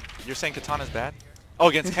 You're saying Katana's bad? Oh,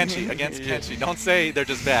 against Kenshi. Against Yeah. Kenshi. Don't say they're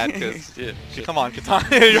just bad, because Yeah. come on,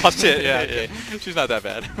 Katana. You're all shit. Yeah. Okay. She's not that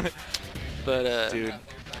bad. But Dude,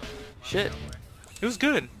 shit. it was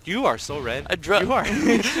good. You are so red. You are.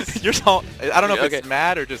 You're so. I don't know if Okay. it's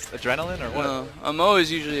mad or just adrenaline or what. No, I'm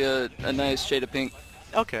always usually a nice shade of pink.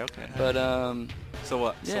 Okay. But So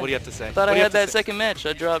what? So yeah. what do you have to say? I thought What I do you had have to that say? second match.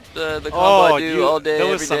 I dropped the combo Oh, I do all day, there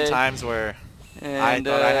was every some day. times where And, I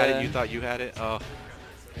thought I had it, you thought you had it. Oh.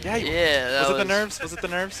 Yeah. Yeah, that Was it the was- nerves? Was it the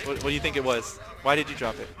nerves? What do you think it was? Why did you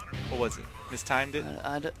drop it? What was it? Mistimed it?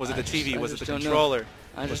 Was it the TV? Was it the controller?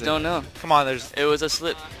 I just Was it- don't know. Come on, there's. It was a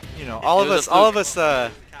slip. You know, all It of was a us,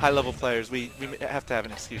 fluke. high-level players, we have to have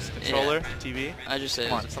an excuse. Controller, TV. I just said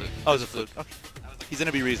Come it on, was a fluke. oh, it was a fluke. Okay. He's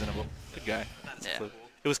gonna be reasonable. Good guy. It's a Yeah. fluke.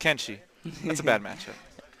 It was Kenshi. That's a bad matchup.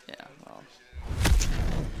 Yeah, well.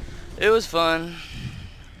 It was fun.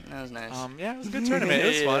 That was nice. Yeah, it was a good tournament. It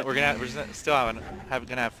was Yeah. fun. We're still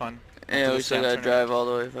gonna have fun. Yeah, after we this still damn gotta drive all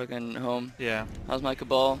the way fucking home. Yeah. How's my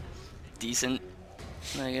cabal? Decent,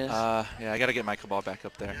 I guess. Yeah, I gotta get my cabal back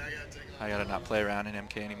up there. I gotta not play around in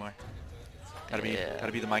MK anymore. Gotta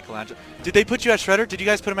be the Michelangelo. Did they put you at Shredder? Did you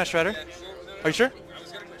guys put him at Shredder? Are you sure? I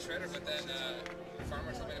was gonna put Shredder, but then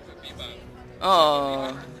Farmer told me to put Bebop.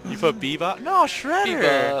 Oh. You put Bebop? No,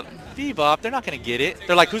 Shredder. Bebop. They're not gonna get it.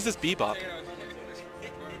 They're like, who's this Bebop?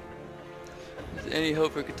 Is there any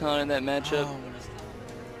hope for Katana in that matchup?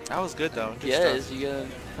 That was good though. Good Yes, stuff. you gotta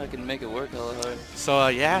fucking make it work hella hard. So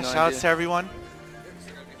yeah, No shout outs idea. to everyone.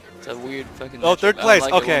 It's a weird fucking Oh, matchup. third I don't place. like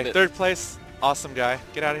it one Okay, bit. third place. Awesome guy.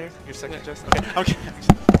 Get out of here. You're second, Yeah. just.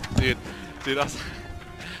 Okay. Dude, awesome.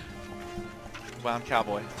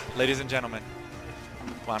 WoundCowboy. Ladies and gentlemen,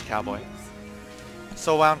 WoundCowboy.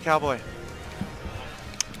 So WoundCowboy,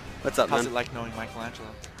 What's up, how's man? it like knowing Michaelangelo?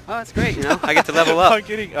 Oh, it's great. You know, I get to level up. I'm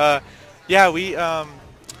kidding. Yeah, we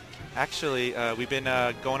actually we've been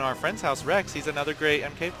going to our friend's house, Rex. He's another great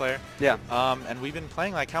MK player. Yeah. And we've been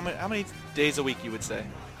playing like how many days a week you would say?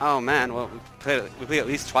 Oh man, well we play at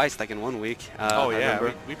least twice, like in 1 week. Oh I yeah,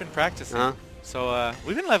 remember. we've been practicing. Uh-huh. So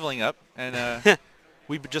we've been leveling up, and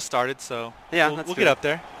we just started. So Yeah, we'll that's get good. up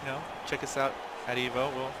there. You know, check us out. at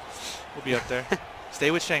Evo. We'll be up there.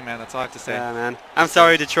 Stay with Shang, man. That's all I have to say. Yeah, man. I'm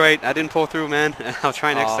sorry, Detroit. I didn't pull through, man. I'll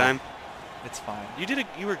try next time. It's fine. You did it.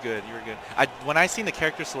 You were good. You were good. When I seen the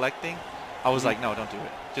character selecting, I was like, no, don't do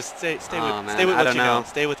it. Just stay with what you know.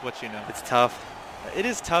 Stay with what you know. It's tough. It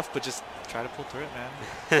is tough, but just try to pull through it,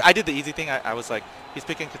 man. I did the easy thing. I was like, he's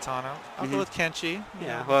picking Katana. I'll go with Kenshi.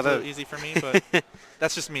 Yeah, well, that's easy for me, but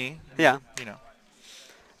that's just me. Yeah. You know.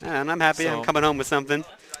 And I'm happy. I'm coming home with something.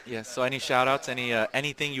 Yeah. So any shout-outs?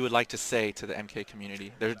 Anything you would like to say to the MK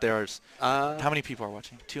community? There's how many people are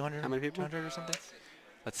watching? 200? How many people? 200 or something?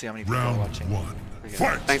 Let's see how many people are watching.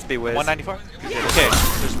 Okay. Thanks, B-Wiz. 194? Okay,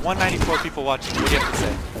 there's 194 people watching. What do you have to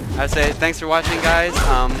say? I'd say thanks for watching, guys.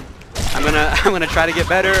 I'm gonna try to get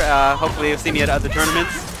better. Hopefully you'll see me at other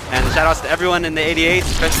tournaments. And shout outs to everyone in the 88s,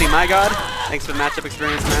 especially my god. Thanks for the matchup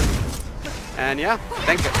experience, man. And yeah,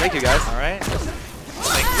 thank you guys. All right.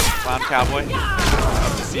 Thanks, WoundCowboy.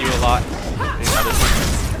 Hope to see you a lot in other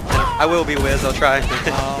tournaments. I will be Wiz. I'll try.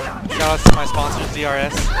 Shout outs to my sponsors,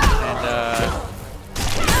 DRS, and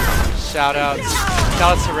shout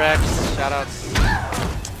outs to Rex. Shout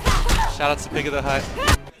outs to Pig of the Hut,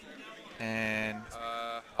 and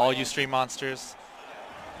all you stream monsters.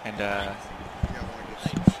 And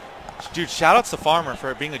dude, shout outs to Farmer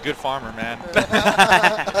for being a good farmer, man. Shout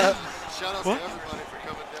outs to everybody for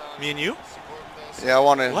coming down. Me and you? Yeah, I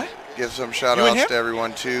want to give some shout outs to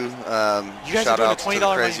everyone too. You guys shout are doing outs a $20 to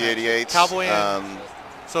the Crazy 88s. Cowboy and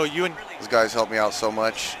so you and those guys helped me out so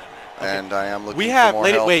much. And I am looking we for have more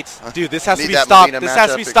help. Wait, dude, this has to be that stopped. Molina This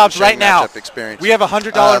has to be matchup, stopped right now. Experience. We have a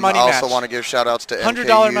 $100 money match. I also want to give shout outs to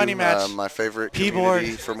 $100 money match. my favorite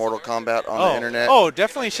community for Mortal Kombat on the internet. Oh,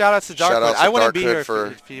 definitely shout outs to Dark Shout Hood. outs to I wouldn't Dark be Hood here for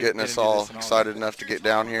if you getting us all excited enough to get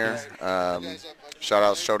down here. Shout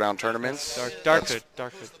outs Showdown tournaments. Dark Hood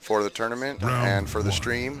for the tournament and for the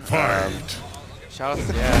stream. Shout outs,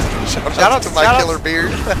 yeah. Shout outs to my killer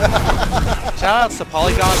beard. Shout outs to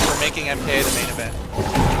PolyCon for making MK the main event.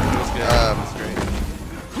 It was good. It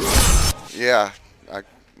was great. Yeah,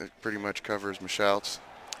 it pretty much covers my shouts.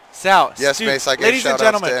 Sal, yes, dude, Mace, I gave shout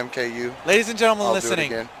outs to MKU. Ladies and gentlemen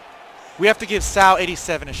listening, we have to give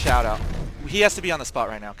Sal87 a shout out. He has to be on the spot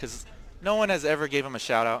right now because no one has ever gave him a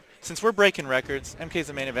shout out. Since we're breaking records, MK's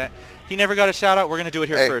the main event. He never got a shout out. We're going to do it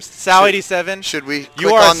here first. Sal87. Should we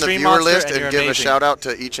click on the viewer list and give a shout out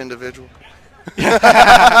to each individual? We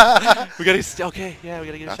got to okay, yeah, we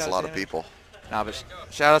got to give a shout out. That's a lot of people. Nah, but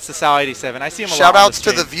shout outs to Sal87. I see him a lot. Shout outs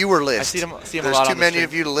to the viewer list. I see him There's a lot too many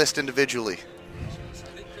of you to list individually.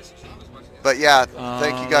 But yeah,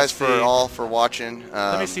 thank you guys for watching.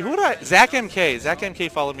 Let me see. Who did Zach MK. Zach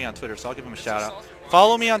MK followed me on Twitter, so I'll give him a shout out.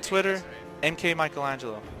 Follow me on Twitter, MK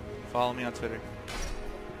Michaelangelo. Follow me on Twitter.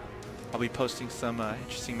 I'll be posting some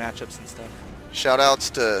interesting matchups and stuff. Shout outs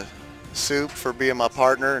to Soup for being my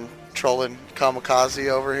partner and trolling Kamikaze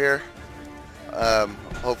over here.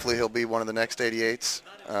 Hopefully he'll be one of the next 88s.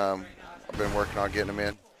 I've been working on getting him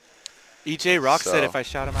in. EJ Rock said if I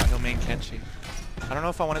shout him out, he'll main Kenshi. I don't know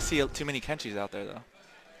if I want to see too many Kenshis out there, though.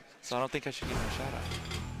 So I don't think I should give him a shout out.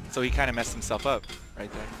 So he kind of messed himself up right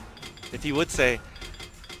there. If he would say,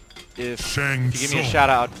 if you give me a shout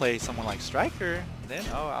out, I'd play someone like Striker, then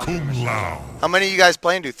I'll give him a shout out. How many of you guys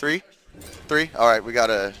playing? Do 3? 3? All right, we got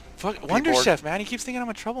a Wonder Chef, man. He keeps thinking I'm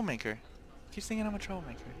a troublemaker. Keeps thinking I'm a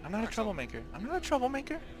troublemaker. I'm not a troublemaker. I'm not a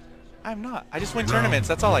troublemaker. I'm not. I just win tournaments.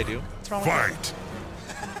 That's all I do. What's wrong with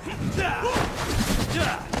that?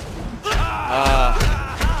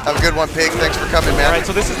 Have a good one, Pig. Thanks for coming, man. All right,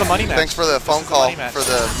 so this is the money match. Thanks for the phone call for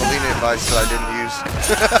the Molina advice that I didn't use.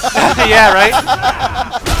 Yeah, right?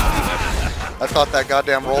 I thought that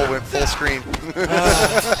goddamn roll went full screen.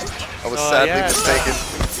 I was sadly mistaken.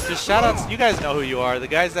 Just shout outs. You guys know who you are. The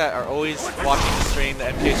guys that are always watching the stream, the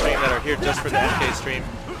MK stream, that are here just for the MK stream.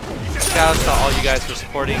 Shout outs to all you guys for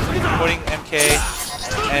supporting MK.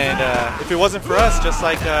 And if it wasn't for us, just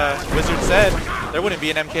like Wizard said, there wouldn't be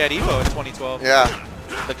an MK at Evo in 2012. Yeah.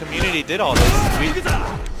 The community did all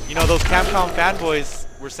this. You know, those Capcom fanboys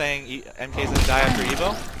were saying MK's gonna die after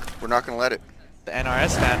Evo. We're not gonna let it. The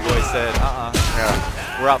NRS fanboys said,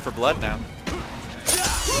 yeah, we're out for blood now.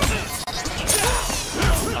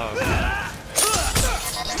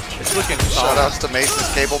 It's looking solid. Shout outs to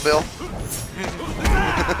Mace's cable bill.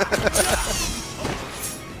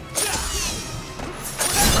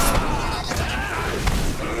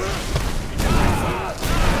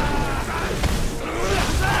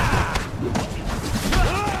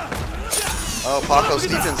 Oh, Paco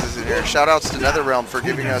Stevens is in here. Shout outs to NetherRealm for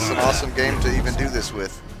giving us an awesome game to even do this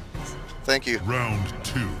with. Thank you. Round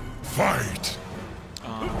 2, fight.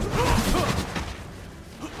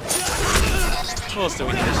 Who else do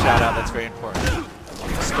we need to shout out? That's very important.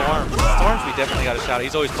 Storms. Storms, we definitely got to shout out.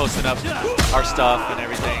 He's always posting up our stuff and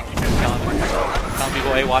everything. Telling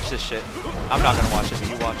people, hey, watch this shit. I'm not going to watch it, but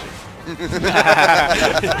you watch it.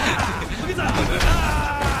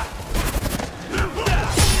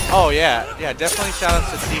 Oh, yeah. Yeah, definitely shout out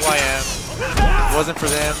to TYM. If it wasn't for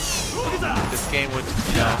them, this game would,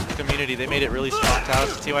 you know, the community, they made it really strong. Shout out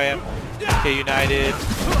to TYM, UK United.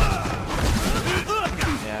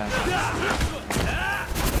 Yeah.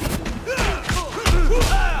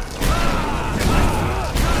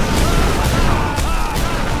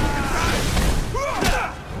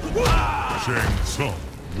 Shang Tsung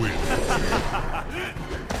wins.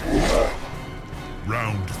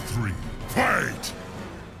 Round 3. Fight!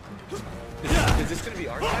 Is this going to be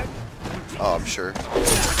archived? Oh, I'm sure.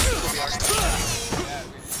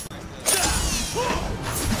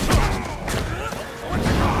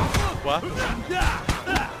 What?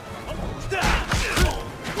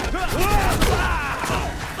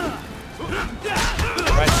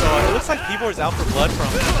 Right, so it looks like Pboard's out for blood from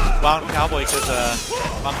WoundCowboy because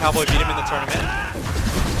WoundCowboy beat him in the tournament.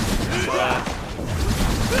 So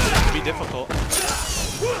it could be difficult.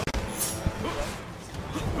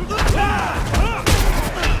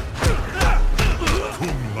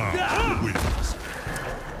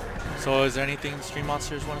 So is there anything Stream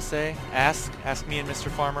Monsters want to say? Ask me and Mr.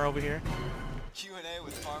 Farmer over here. Q&A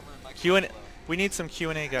with Farmer and Michael. Q&A. We need some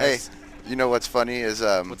Q&A, guys. Hey, you know what's funny is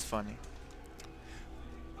What's funny?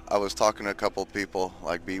 I was talking to a couple of people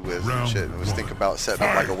like B-Wiz and shit, and was thinking about setting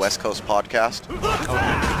up like a West Coast podcast.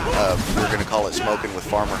 We're gonna call it Smoking with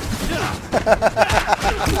Farmer.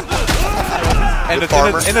 And in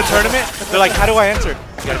the tournament, they're like, "How do I enter?"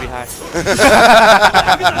 You gotta be high.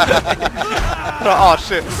 Oh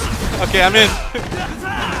shit. Okay, I'm in.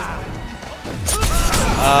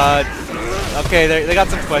 Okay, they got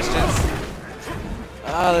some questions.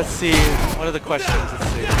 Let's see. What are the questions? Let's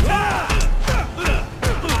see.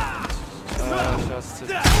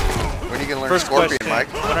 When are you gonna learn Scorpion,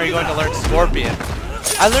 Mike? When are you going to learn Scorpion?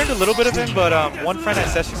 I learned a little bit of him, but one friend I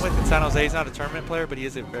session with in San Jose, he's not a tournament player, but he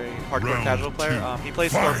is a very hardcore casual player. He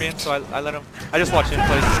plays Scorpion, so I let him. I just watched him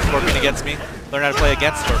play Scorpion against me, learn how to play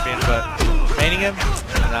against Scorpion, but maining him,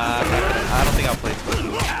 nah, I don't think I'll play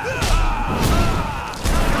Scorpion.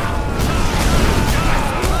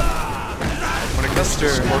 When it comes to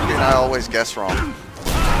Scorpion, I always guess wrong.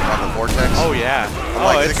 On the vortex. Oh yeah. I'm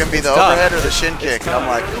like, is it gonna be the overhead or the shin kick? And I'm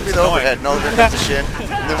like, it'll be the overhead. No, then it's the shin.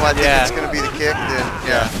 And then when I think it's gonna be the kick, then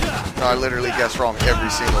yeah. No, I literally guess wrong every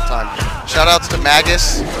single time. Shout outs to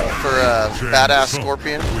Magus for badass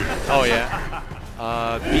Scorpion. Oh yeah.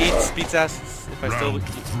 Beats asks if I still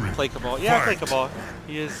play Cabal. Yeah, I play Cabal.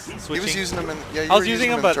 He is switching. He was using them in. Yeah, I was using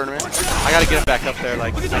him, but tournament. I gotta get him back up there.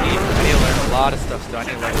 Like I need to learn a lot of stuff still. I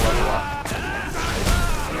need to learn a lot.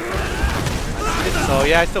 So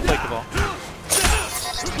yeah, I still play Cabal.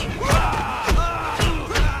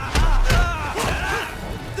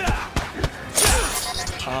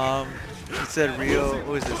 He said Rio.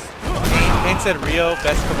 Who is this? Kane said Rio,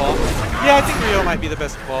 best Cabal. Yeah, I think Rio might be the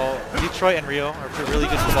best Cabal. Detroit and Rio are really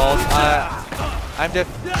good Cabals.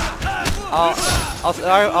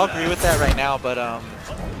 I'll agree with that right now, but I'll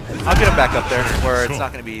get him back up there where it's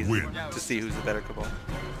not going to be easy to see who's the better Cabal.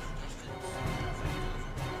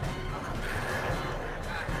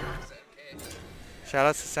 Shout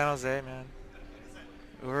outs to San Jose, man.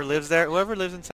 Whoever lives there, whoever lives in San